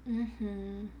on.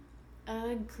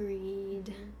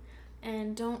 Agreed.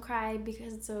 And don't cry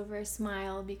because it's over.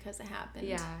 Smile because it happened.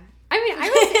 Yeah. I mean,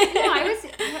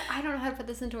 I don't know how to put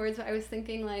this into words, but I was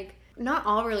thinking, like, not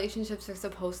all relationships are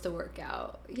supposed to work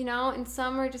out, you know? And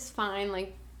some are just fine,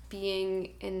 like,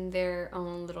 being in their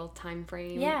own little time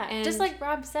frame. Yeah, and just like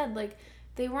Rob said, like,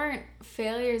 they weren't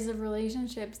failures of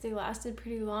relationships. They lasted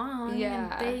pretty long.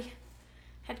 Yeah. And they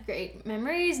had great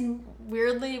memories, and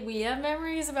weirdly, we have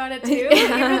memories about it too,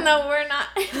 even though we're not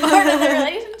part of the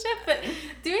relationship. But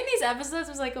doing these episodes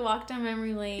was like a walk down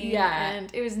memory lane. Yeah.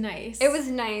 And it was nice. It was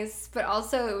nice, but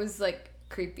also it was like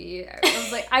creepy. I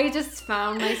was like, I just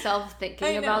found myself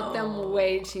thinking about them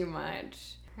way too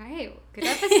much. Right, good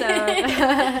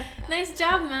episode. Nice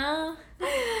job, Mel.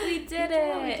 We did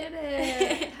it. We did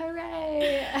it.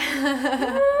 Hooray.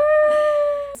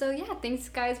 So yeah, thanks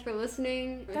guys for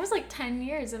listening. That was like 10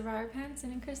 years of Robert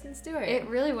Pattinson and Kristen Stewart. It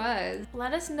really was.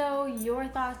 Let us know your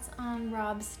thoughts on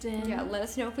Robston. Yeah, let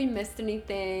us know if we missed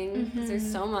anything, because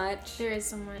there's so much. There is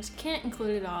so much. Can't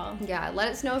include it all. Yeah, let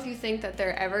us know if you think that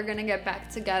they're ever gonna get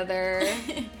back together.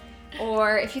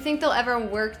 Or if you think they'll ever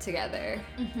work together.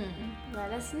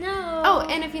 Let us know. Oh,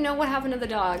 and if you know what happened to the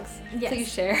dogs,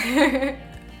 please share.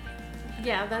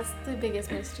 Yeah, that's the biggest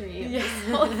mystery of this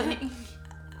whole thing.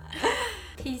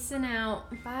 Peacing out.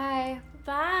 Bye.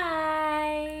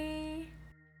 Bye.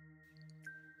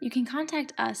 You can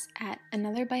contact us at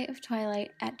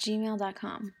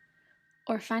anotherbiteoftwilight@gmail.com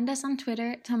or find us on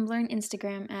Twitter, Tumblr, and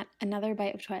Instagram at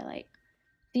anotherbiteoftwilight.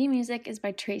 The music is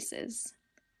by Traces.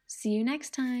 See you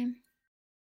next time.